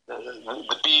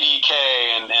the BDK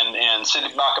and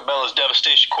Sidney Machiavelli's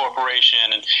Devastation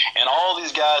Corporation and all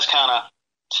these guys kind of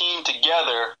teamed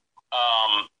together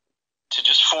to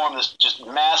just form this just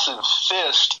massive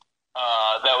fist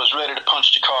that was ready to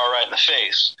punch Chikara right in the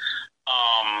face.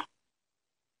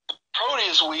 The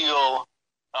Proteus wheel,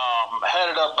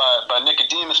 headed up by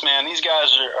Nicodemus, man, these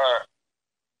guys are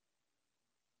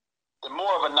they're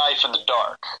more of a knife in the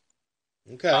dark.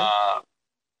 Okay.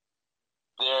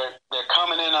 They're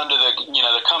coming in under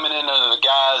the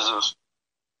guise of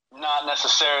not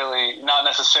necessarily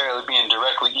being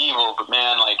directly evil, but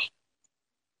man, like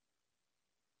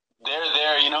they're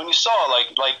there, and you saw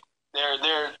like they're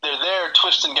there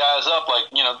twisting guys up, like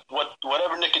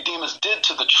whatever Nicodemus did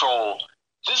to the troll,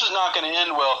 this is not going to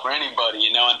end well for anybody,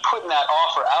 and putting that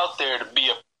offer out there to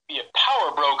be a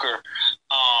power broker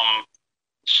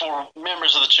for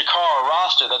members of the Chikara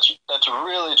roster, that's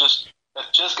really just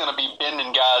going to be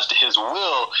bending guys to his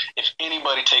will if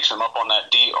anybody takes him up on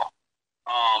that deal.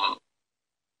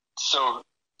 So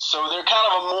they're kind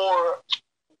of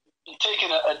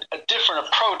taking a different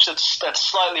approach that's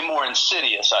slightly more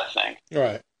insidious, I think,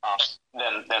 right,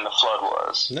 than the Flood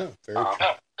was. No, very true.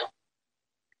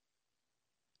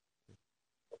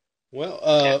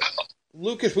 Well,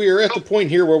 Lucas, we are at the point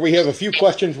here where we have a few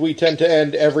questions we tend to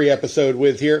end every episode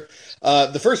with here.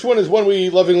 The first one is one we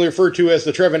lovingly refer to as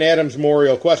the Trevin Adams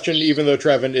Memorial question, even though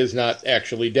Trevin is not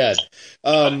actually dead.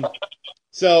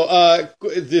 So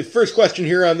the first question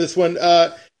here on this one,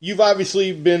 you've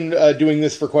obviously been doing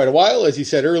this for quite a while. As you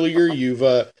said earlier, you've,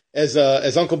 as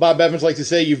Uncle Bob Evans likes to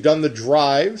say, you've done the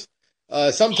drives.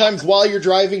 Sometimes while you're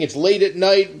driving, it's late at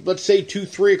night, let's say 2,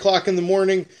 3 o'clock in the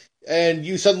morning, and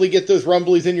you suddenly get those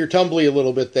rumblies in your tumbly a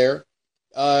little bit there.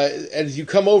 As you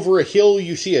come over a hill,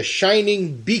 you see a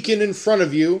shining beacon in front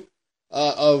of you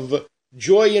of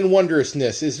joy and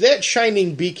wondrousness. Is that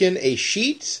shining beacon a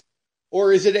Sheetz,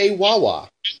 or is it a Wawa?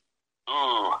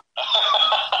 Ooh.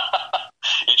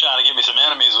 You're trying to give me some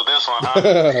enemies with this one,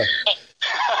 huh?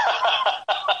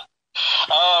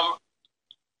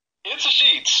 It's a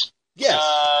Sheetz. Yes.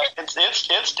 It's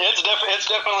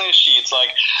definitely a Sheetz. Like,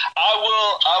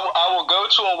 I will go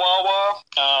to a Wawa.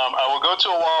 I will go to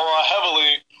a Wawa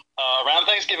heavily around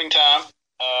Thanksgiving time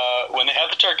when they have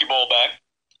the Turkey Bowl back.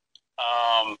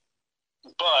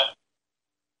 But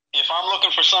if I'm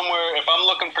looking for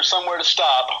somewhere to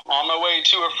stop on my way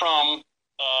to or from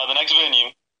the next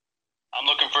venue, I'm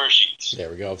looking for a Sheetz. There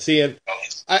we go. See, and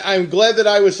I'm glad that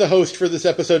I was the host for this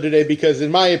episode today because, in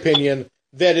my opinion,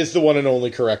 that is the one and only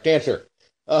correct answer.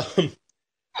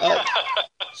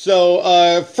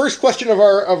 So, first question of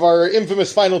our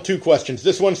infamous final 2 questions.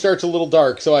 This one starts a little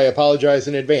dark, so I apologize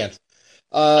in advance.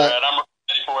 All right, I'm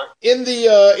ready for it.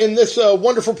 In this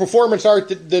wonderful performance art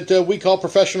that we call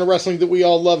professional wrestling that we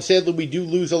all love, sadly, we do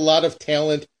lose a lot of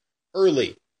talent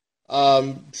early.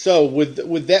 So,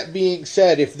 with that being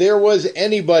said, if there was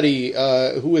anybody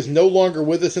who is no longer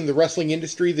with us in the wrestling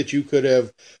industry that you could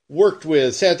have worked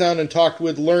with, sat down and talked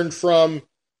with, learned from,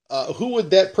 who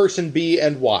would that person be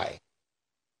and why?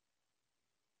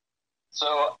 So,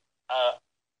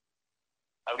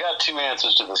 I've got 2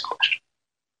 answers to this question.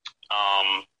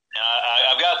 And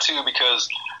I've got 2 because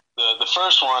the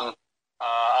first one,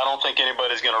 I don't think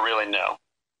anybody's going to really know.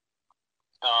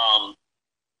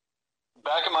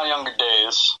 Back in my younger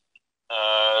days,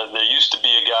 there used to be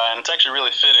a guy, and it's actually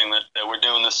really fitting that we're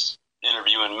doing this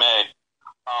interview in May.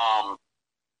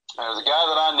 There was a guy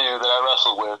that I knew that I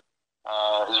wrestled with.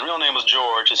 His real name was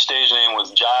George. His stage name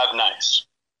was Jive Nice.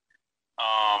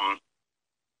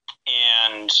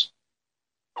 And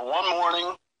one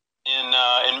morning in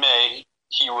May,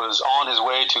 he was on his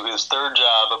way to his 3rd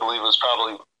job. I believe it was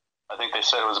I think they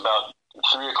said it was about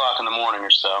 3 o'clock in the morning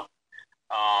or so.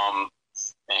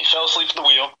 And he fell asleep at the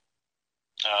wheel,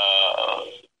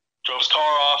 drove his car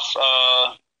off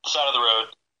the side of the road,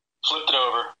 flipped it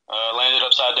over, landed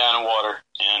upside down in water,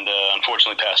 and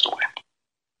unfortunately passed away.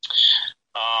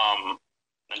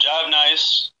 And Jive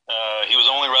Nice, he was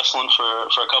only wrestling for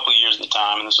a couple of years at the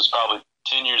time, and this was probably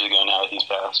 10 years ago now that he's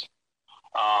passed.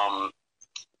 And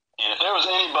if there was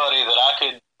anybody that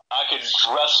I could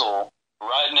wrestle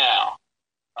right now,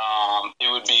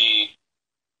 it would be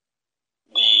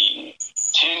the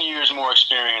 10 years more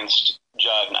experienced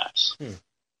Jive Nice.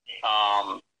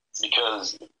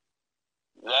 Because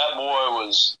that boy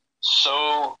was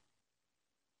so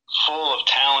full of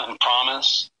talent and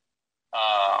promise.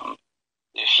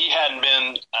 If he hadn't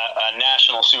been a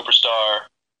national superstar,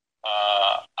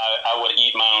 I would have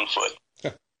eaten my own foot.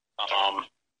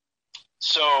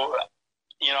 So,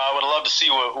 I would love to see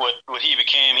what he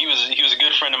became. He was a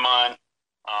good friend of mine.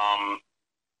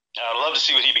 I would love to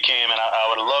see what he became, and I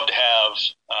would love to have,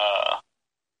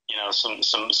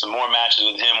 some more matches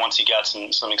with him once he got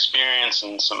some experience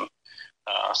and some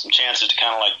chances to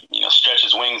kind of stretch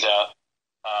his wings out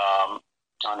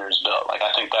under his belt. Like,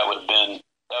 I think that would have been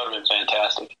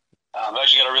fantastic. I've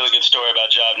actually got a really good story about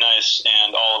Jive Nice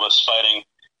and all of us fighting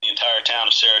the entire town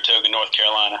of Saratoga, North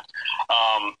Carolina.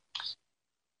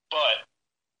 But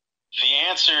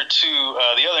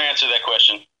the other answer to that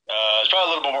question. It's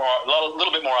probably a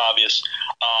little bit more obvious.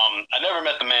 I never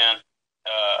met the man,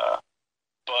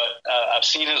 but I've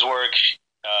seen his work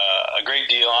a great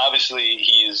deal. Obviously,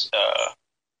 he's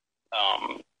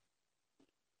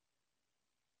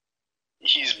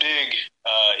big.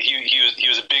 He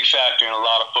was a big factor in a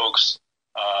lot of folks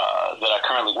that I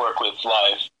currently work with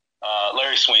live.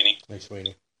 Larry Sweeney.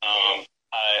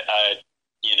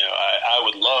 I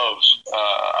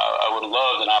would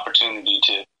love an opportunity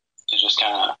to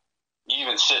kind of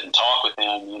even sit and talk with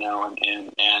him, you know,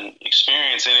 and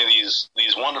experience any of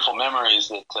these wonderful memories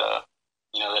that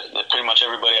you know, that pretty much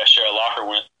everybody I share a locker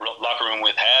room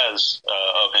with has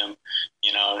of him.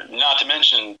 You know, not to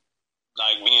mention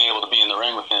like being able to be in the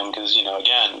ring with him, because, you know,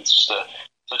 again, it's just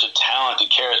such a talented,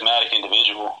 charismatic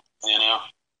individual. You know,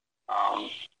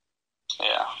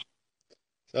 yeah.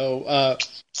 So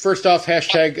first off,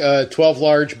 hashtag 12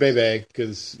 large baby,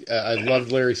 because I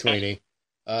loved Larry Sweeney.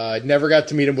 Never got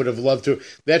to meet him. Would have loved to.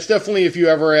 That's definitely, if you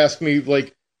ever ask me,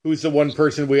 like, who's the one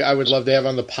person I would love to have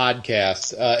on the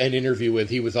podcast and interview with,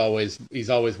 he's always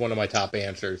one of my top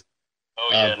answers. Oh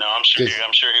yeah, no, I'm sure he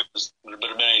was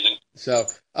amazing. So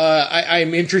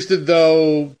I'm interested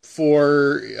though.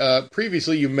 For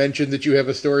previously, you mentioned that you have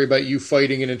a story about you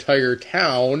fighting an entire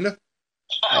town.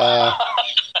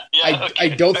 Yeah, I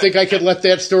don't think I could let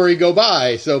that story go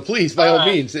by. So please, by all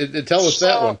means, tell us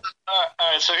that one. All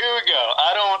right, so here we go.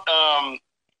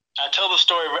 I tell the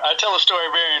story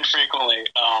very infrequently,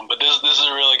 but this is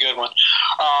a really good one.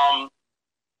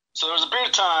 So there was a period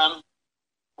of time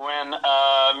when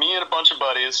me and a bunch of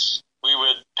buddies, we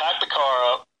would pack the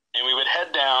car up and we would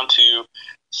head down to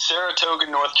Saratoga,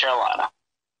 North Carolina,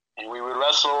 and we would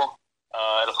wrestle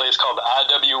at a place called the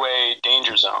IWA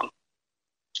Danger Zone.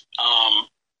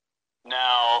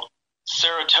 Now,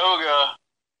 Saratoga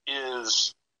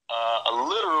is a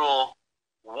literal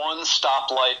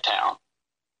one-stoplight town.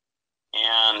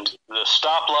 And the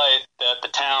stoplight that the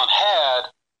town had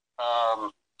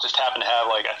just happened to have,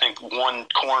 like, I think one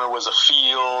corner was a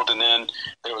field, and then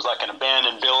there was, like, an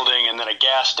abandoned building, and then a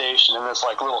gas station, and this,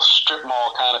 like, little strip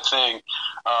mall kind of thing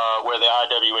where the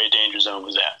IWA Danger Zone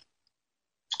was at.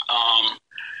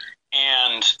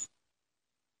 And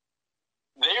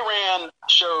they ran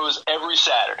shows every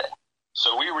Saturday,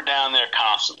 so we were down there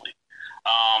constantly.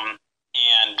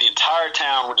 And the entire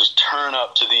town would just turn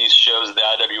up to these shows at the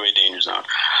IWA Danger Zone.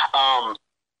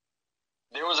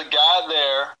 There was a guy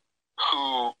there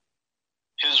who,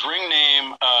 his ring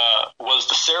name was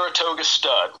the Saratoga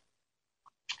Stud.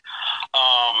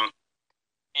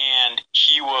 And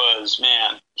he was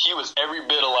every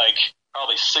bit of, like,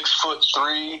 probably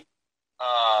 6'3".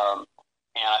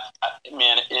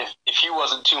 And if he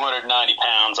wasn't 290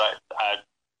 pounds, I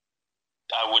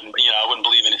wouldn't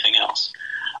believe anything else.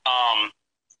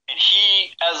 And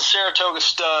he, as a Saratoga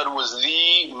Stud, was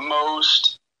the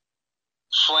most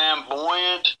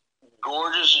flamboyant,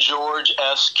 gorgeous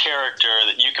George-esque character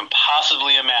that you can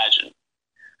possibly imagine.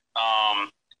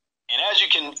 And as you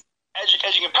can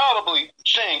probably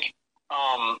think,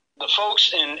 the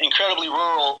folks in incredibly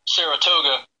rural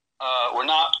Saratoga were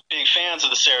not big fans of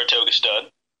the Saratoga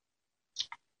Stud.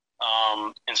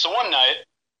 And so one night,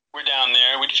 we're down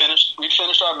there, we'd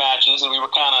finished our matches, and we were a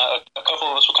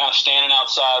couple of us were kind of standing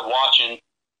outside watching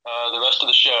the rest of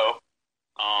the show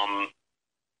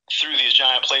through these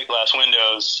giant plate glass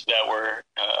windows that were,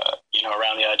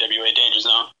 around the IWA Danger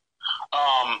Zone.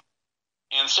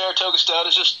 And Saratoga Stud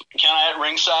is just kind of at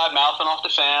ringside, mouthing off the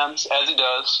fans, as he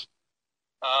does.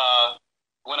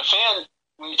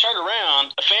 When he turned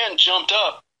around, a fan jumped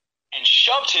up and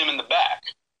shoved him in the back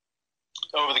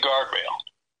over the guardrail.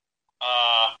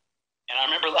 And I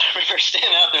remember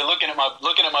standing out there looking at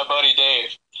my buddy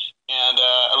Dave, and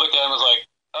I looked at him and was like,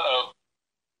 "Uh-oh,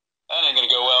 that ain't gonna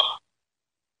go well."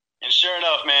 And sure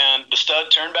enough, man, the Stud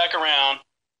turned back around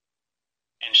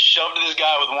and shoved this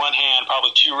guy with one hand,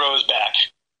 probably 2 rows back.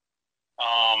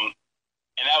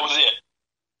 And that was it.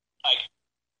 Like,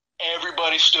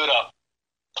 everybody stood up.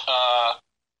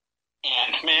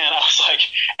 And man, I was like,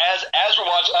 as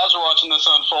we're watching this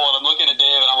unfold, I'm looking at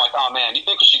Dave and I'm like, "Oh man, do you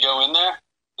think we should go in there?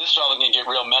 This is probably going to get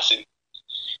real messy."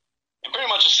 And pretty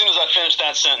much as soon as I finished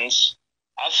that sentence,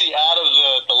 I see out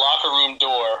of the locker room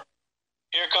door,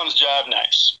 here comes Jive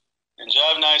Nice. And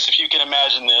Jive Nice, if you can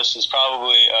imagine this, is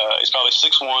probably he's probably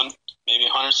 6'1", maybe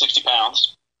 160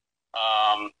 pounds.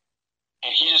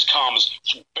 And he just comes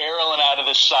barreling out of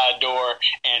this side door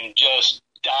and just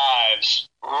dives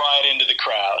right into the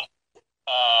crowd.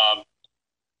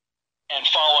 And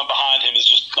following behind him is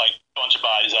just like a bunch of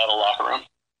bodies out of the locker room.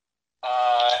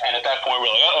 And at that point, we're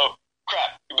like, "Uh-oh,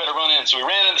 crap, we better run in." So we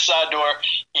ran in the side door,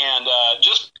 and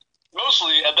just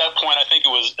mostly at that point, I think it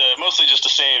was mostly just to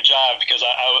save Jive, because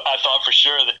I thought for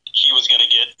sure that he was going to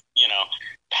get,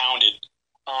 pounded.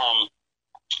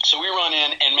 So we run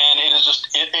in, and man, it is just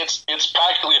it's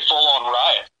practically a full-on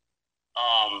riot.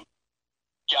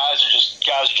 Guys are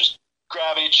just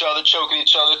grabbing each other, choking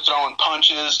each other, throwing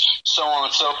punches, so on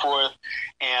and so forth.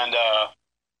 And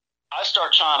I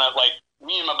start trying to, like,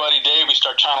 me and my buddy Dave, we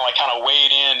start trying to, like, kind of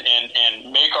wade in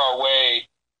and make our way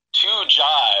to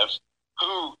Jive,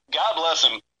 who, God bless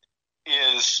him,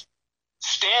 is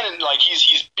standing, like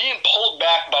he's being pulled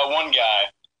back by one guy.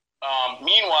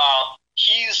 Meanwhile,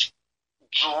 he's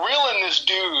drilling this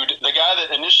dude, the guy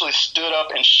that initially stood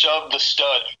up and shoved the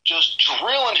stud, just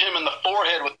drilling him in the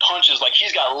forehead with punches like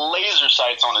he's got laser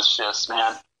sights on his fists,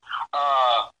 man.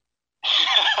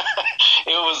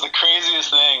 It was the craziest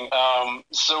thing.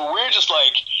 So we're just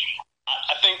like,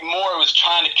 I think Moore was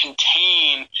trying to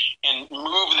contain and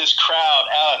move this crowd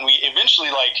out, and we eventually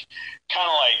kind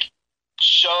of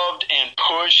shoved and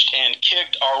pushed and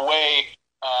kicked our way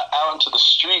out into the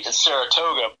street at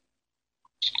Saratoga.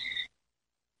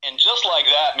 And just like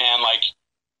that, man,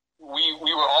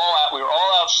 we were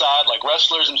all outside, like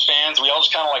wrestlers and fans. We all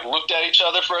just kind of looked at each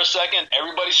other for a second.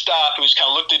 Everybody stopped. We just kind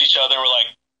of looked at each other and we're like,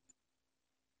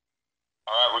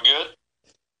 all right, we're good?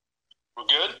 We're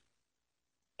good?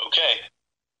 Okay.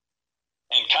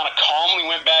 And kind of calmly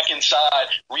went back inside,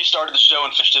 restarted the show,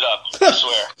 and finished it up. I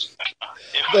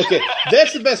swear. Okay,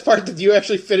 that's the best part, that you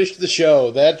actually finished the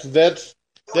show. That's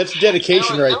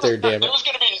dedication there damn it. There was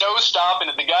going to be no stopping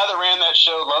it. The guy that ran that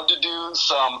show loved to do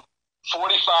some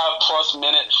 45-plus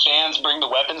minute fans bring the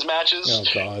weapons matches. Oh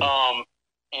God.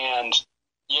 And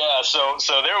yeah, so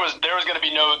there was going to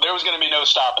be no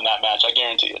stopping that match. I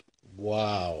guarantee it.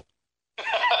 Wow.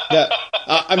 Now,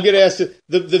 I'm going to ask you,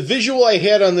 the visual I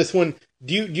had on this one.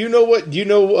 Do you know what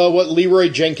Leroy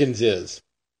Jenkins is?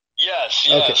 Yes.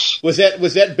 Okay. Was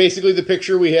that basically the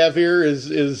picture we have here? It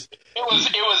was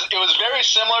very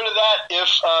similar to that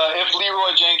if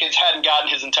Leroy Jenkins hadn't gotten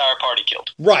his entire party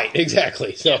killed. Right.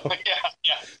 Exactly. So.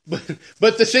 Yeah.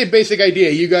 But the same basic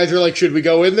idea. You guys are like, should we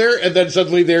go in there? And then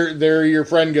suddenly there your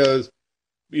friend goes,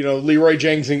 Leroy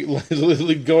Jenkins,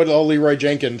 going to all Leroy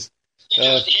Jenkins. He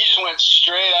just went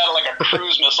straight out of like a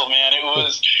cruise missile, man. It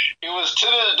was to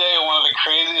this day one of the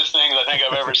craziest things I think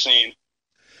I've ever seen.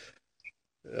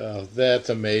 Oh, that's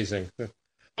amazing.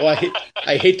 Well,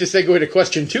 I hate to segue to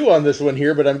question 2 on this one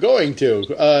here, but I'm going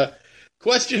to.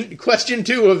 Question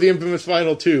 2 of the infamous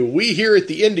Final 2. We here at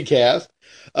the IndyCast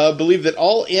believe that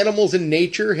all animals in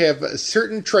nature have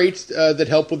certain traits that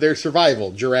help with their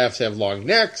survival. Giraffes have long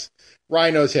necks,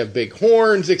 rhinos have big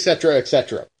horns, etc.,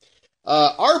 etc.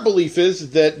 Our belief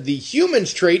is that the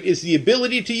human's trait is the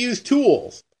ability to use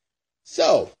tools.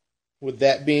 So, with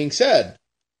that being said,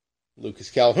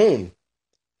 Lucas Calhoun,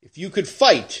 if you could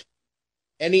fight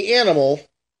any animal,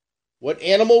 what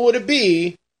animal would it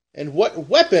be, and what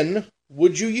weapon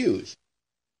would you use?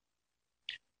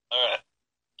 All right,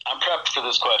 I'm prepped for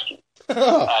this question.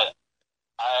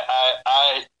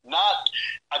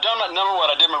 Number one,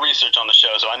 I did my research on the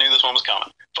show, so I knew this one was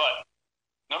coming. But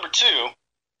number 2,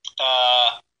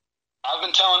 I've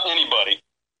been telling anybody,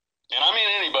 and I mean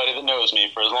anybody that knows me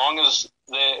for as long as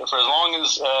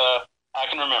I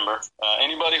can remember,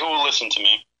 anybody who will listen to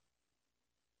me,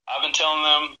 I've been telling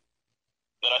them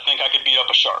that I think I could beat up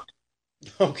a shark.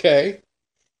 Okay.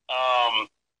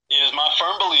 It is my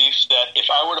firm belief that if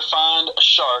I were to find a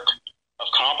shark of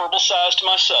comparable size to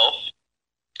myself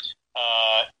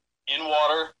in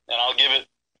water, and I'll give it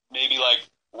maybe like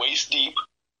waist deep,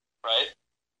 right?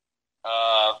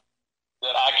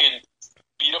 That I could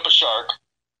beat up a shark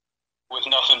with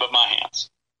nothing but my hands.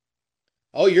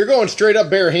 Oh, you're going straight up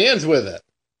bare hands with it.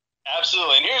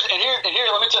 Absolutely. And here,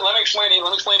 let me explain to you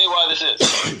why this is.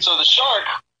 So the shark,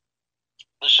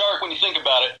 when you think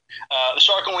about it, the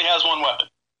shark only has one weapon,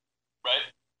 right?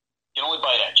 It can only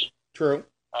bite at you. True.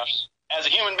 As a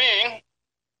human being,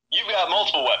 you've got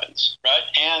multiple weapons, right?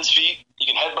 Hands, feet. You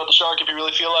can headbutt the shark if you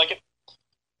really feel like it.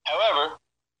 However,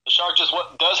 the shark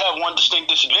does have one distinct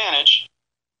disadvantage,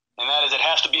 and that is it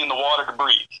has to be in the water to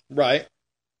breathe. Right.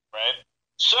 Right?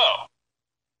 So,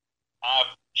 I'm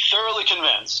thoroughly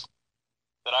convinced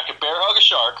that I could bear hug a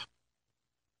shark,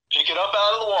 pick it up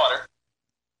out of the water,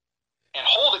 and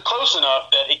hold it close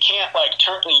enough that it can't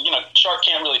turn. Shark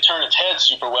can't really turn its head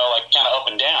super well, kind of up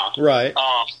and down. Right.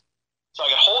 So I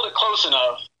could hold it close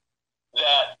enough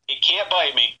that it can't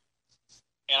bite me,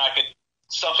 and I could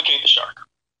suffocate the shark.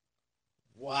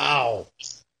 Wow.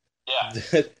 Yeah.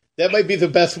 That might be the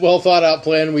best well thought out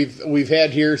plan we've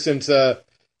had here since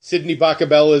Sidney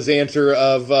Bacabella's answer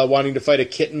of wanting to fight a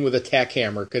kitten with a tack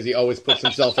hammer because he always puts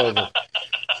himself over.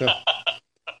 So.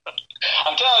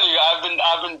 I'm telling you, I've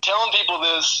been telling people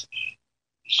this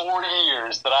 40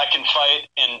 years that I can fight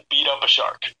and beat up a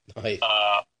shark. Right.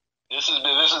 This has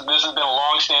been a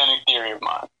long-standing theory of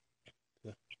mine.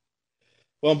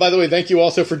 Well, and by the way, thank you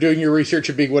also for doing your research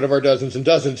and being one of our dozens and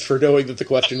dozens for knowing that the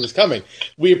question was coming.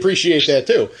 We appreciate that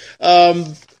too.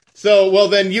 So, well,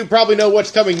 then you probably know what's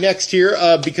coming next here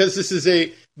because this is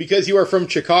because you are from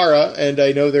Chikara, and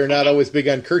I know they're not always big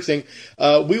on cursing,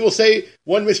 we will say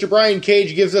one Mr. Brian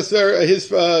Cage gives us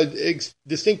his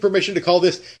distinct permission to call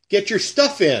this Get Your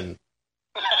Stuff In.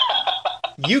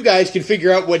 You guys can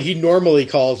figure out what he normally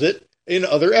calls it in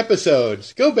other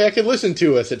episodes. Go back and listen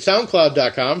to us at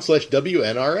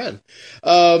soundcloud.com/WNRN.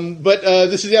 But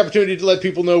this is the opportunity to let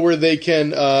people know where they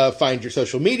can find your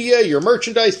social media, your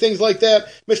merchandise, things like that.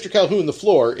 Mr. Calhoun, the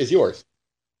floor is yours.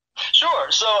 Sure.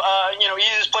 So,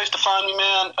 easiest place to find me,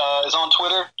 man, is on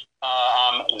Twitter.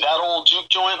 I'm That Old Juke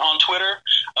Joint on Twitter.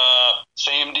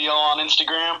 Same deal on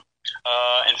Instagram.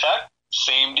 In fact,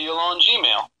 same deal on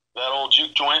Gmail.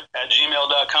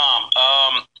 ThatOldJukeJoint@gmail.com.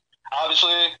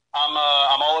 Obviously,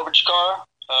 I'm all over Chikara,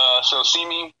 so see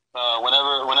me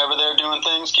whenever they're doing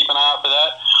things. Keep an eye out for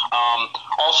that.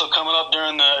 Also coming up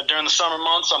during the summer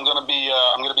months, I'm gonna be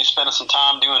spending some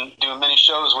time doing mini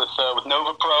shows with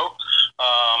Nova Pro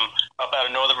up out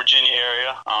of Northern Virginia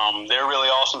area. They're really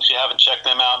awesome. If you haven't checked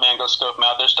them out, man, go scope them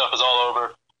out. Their stuff is all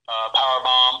over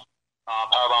Powerbomb,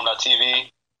 Powerbomb.tv.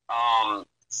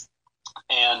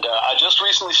 And I just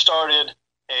recently started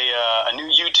a new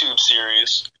YouTube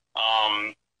series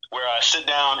where I sit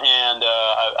down and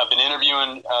I've been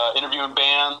interviewing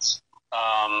bands.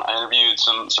 I interviewed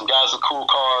some guys with cool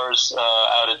cars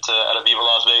out at Viva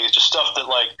Las Vegas. Just stuff that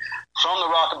from the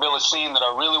rockabilly scene that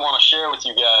I really want to share with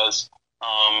you guys.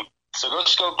 So go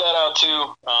scope that out too.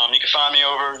 You can find me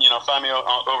over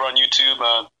on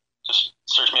YouTube. Just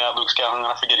search me out, Lucas Calhoun.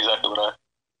 I forget exactly what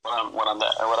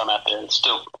I'm at there. It's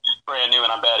still brand new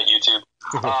and I'm bad at YouTube.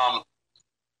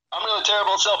 I'm really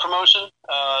terrible at self-promotion,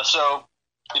 so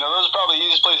those are probably the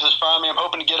easiest places to find me. I'm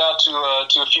hoping to get out to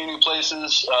a few new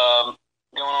places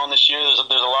going on this year. There's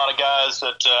a lot of guys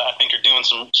that I think are doing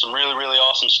some really, really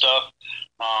awesome stuff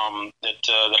that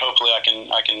hopefully I can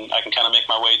kind of make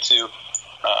my way to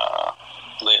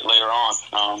later on.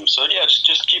 So yeah,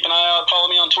 just keep an eye out. Follow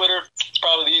me on Twitter. It's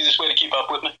probably the easiest way to keep up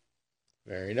with me.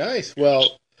 Very nice.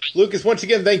 Well, Lucas, once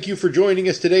again, thank you for joining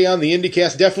us today on the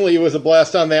IndyCast. Definitely, it was a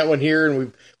blast on that one here,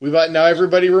 and we've now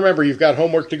everybody remember you've got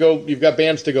homework to go, you've got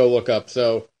bands to go look up.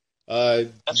 So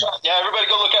that's right. Yeah, everybody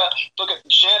go look at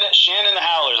Shannon the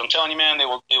Howlers. I'm telling you, man, they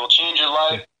will change your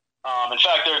life. In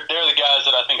fact, they're the guys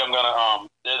that I think I'm gonna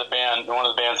they're the band, one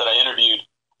of the bands that I interviewed.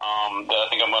 That I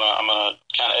think I'm gonna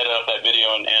kind of edit up that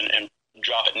video and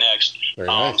drop it next. Very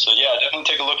nice. So yeah, definitely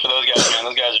take a look for those guys, man.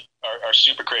 Those guys are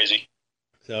super crazy.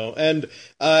 So, and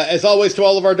as always, to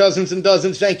all of our dozens and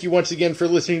dozens, thank you once again for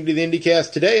listening to the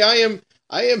IndyCast. Today, I am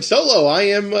solo. I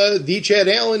am the Chad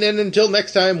Allen, and until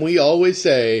next time, we always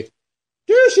say,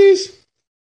 deuces.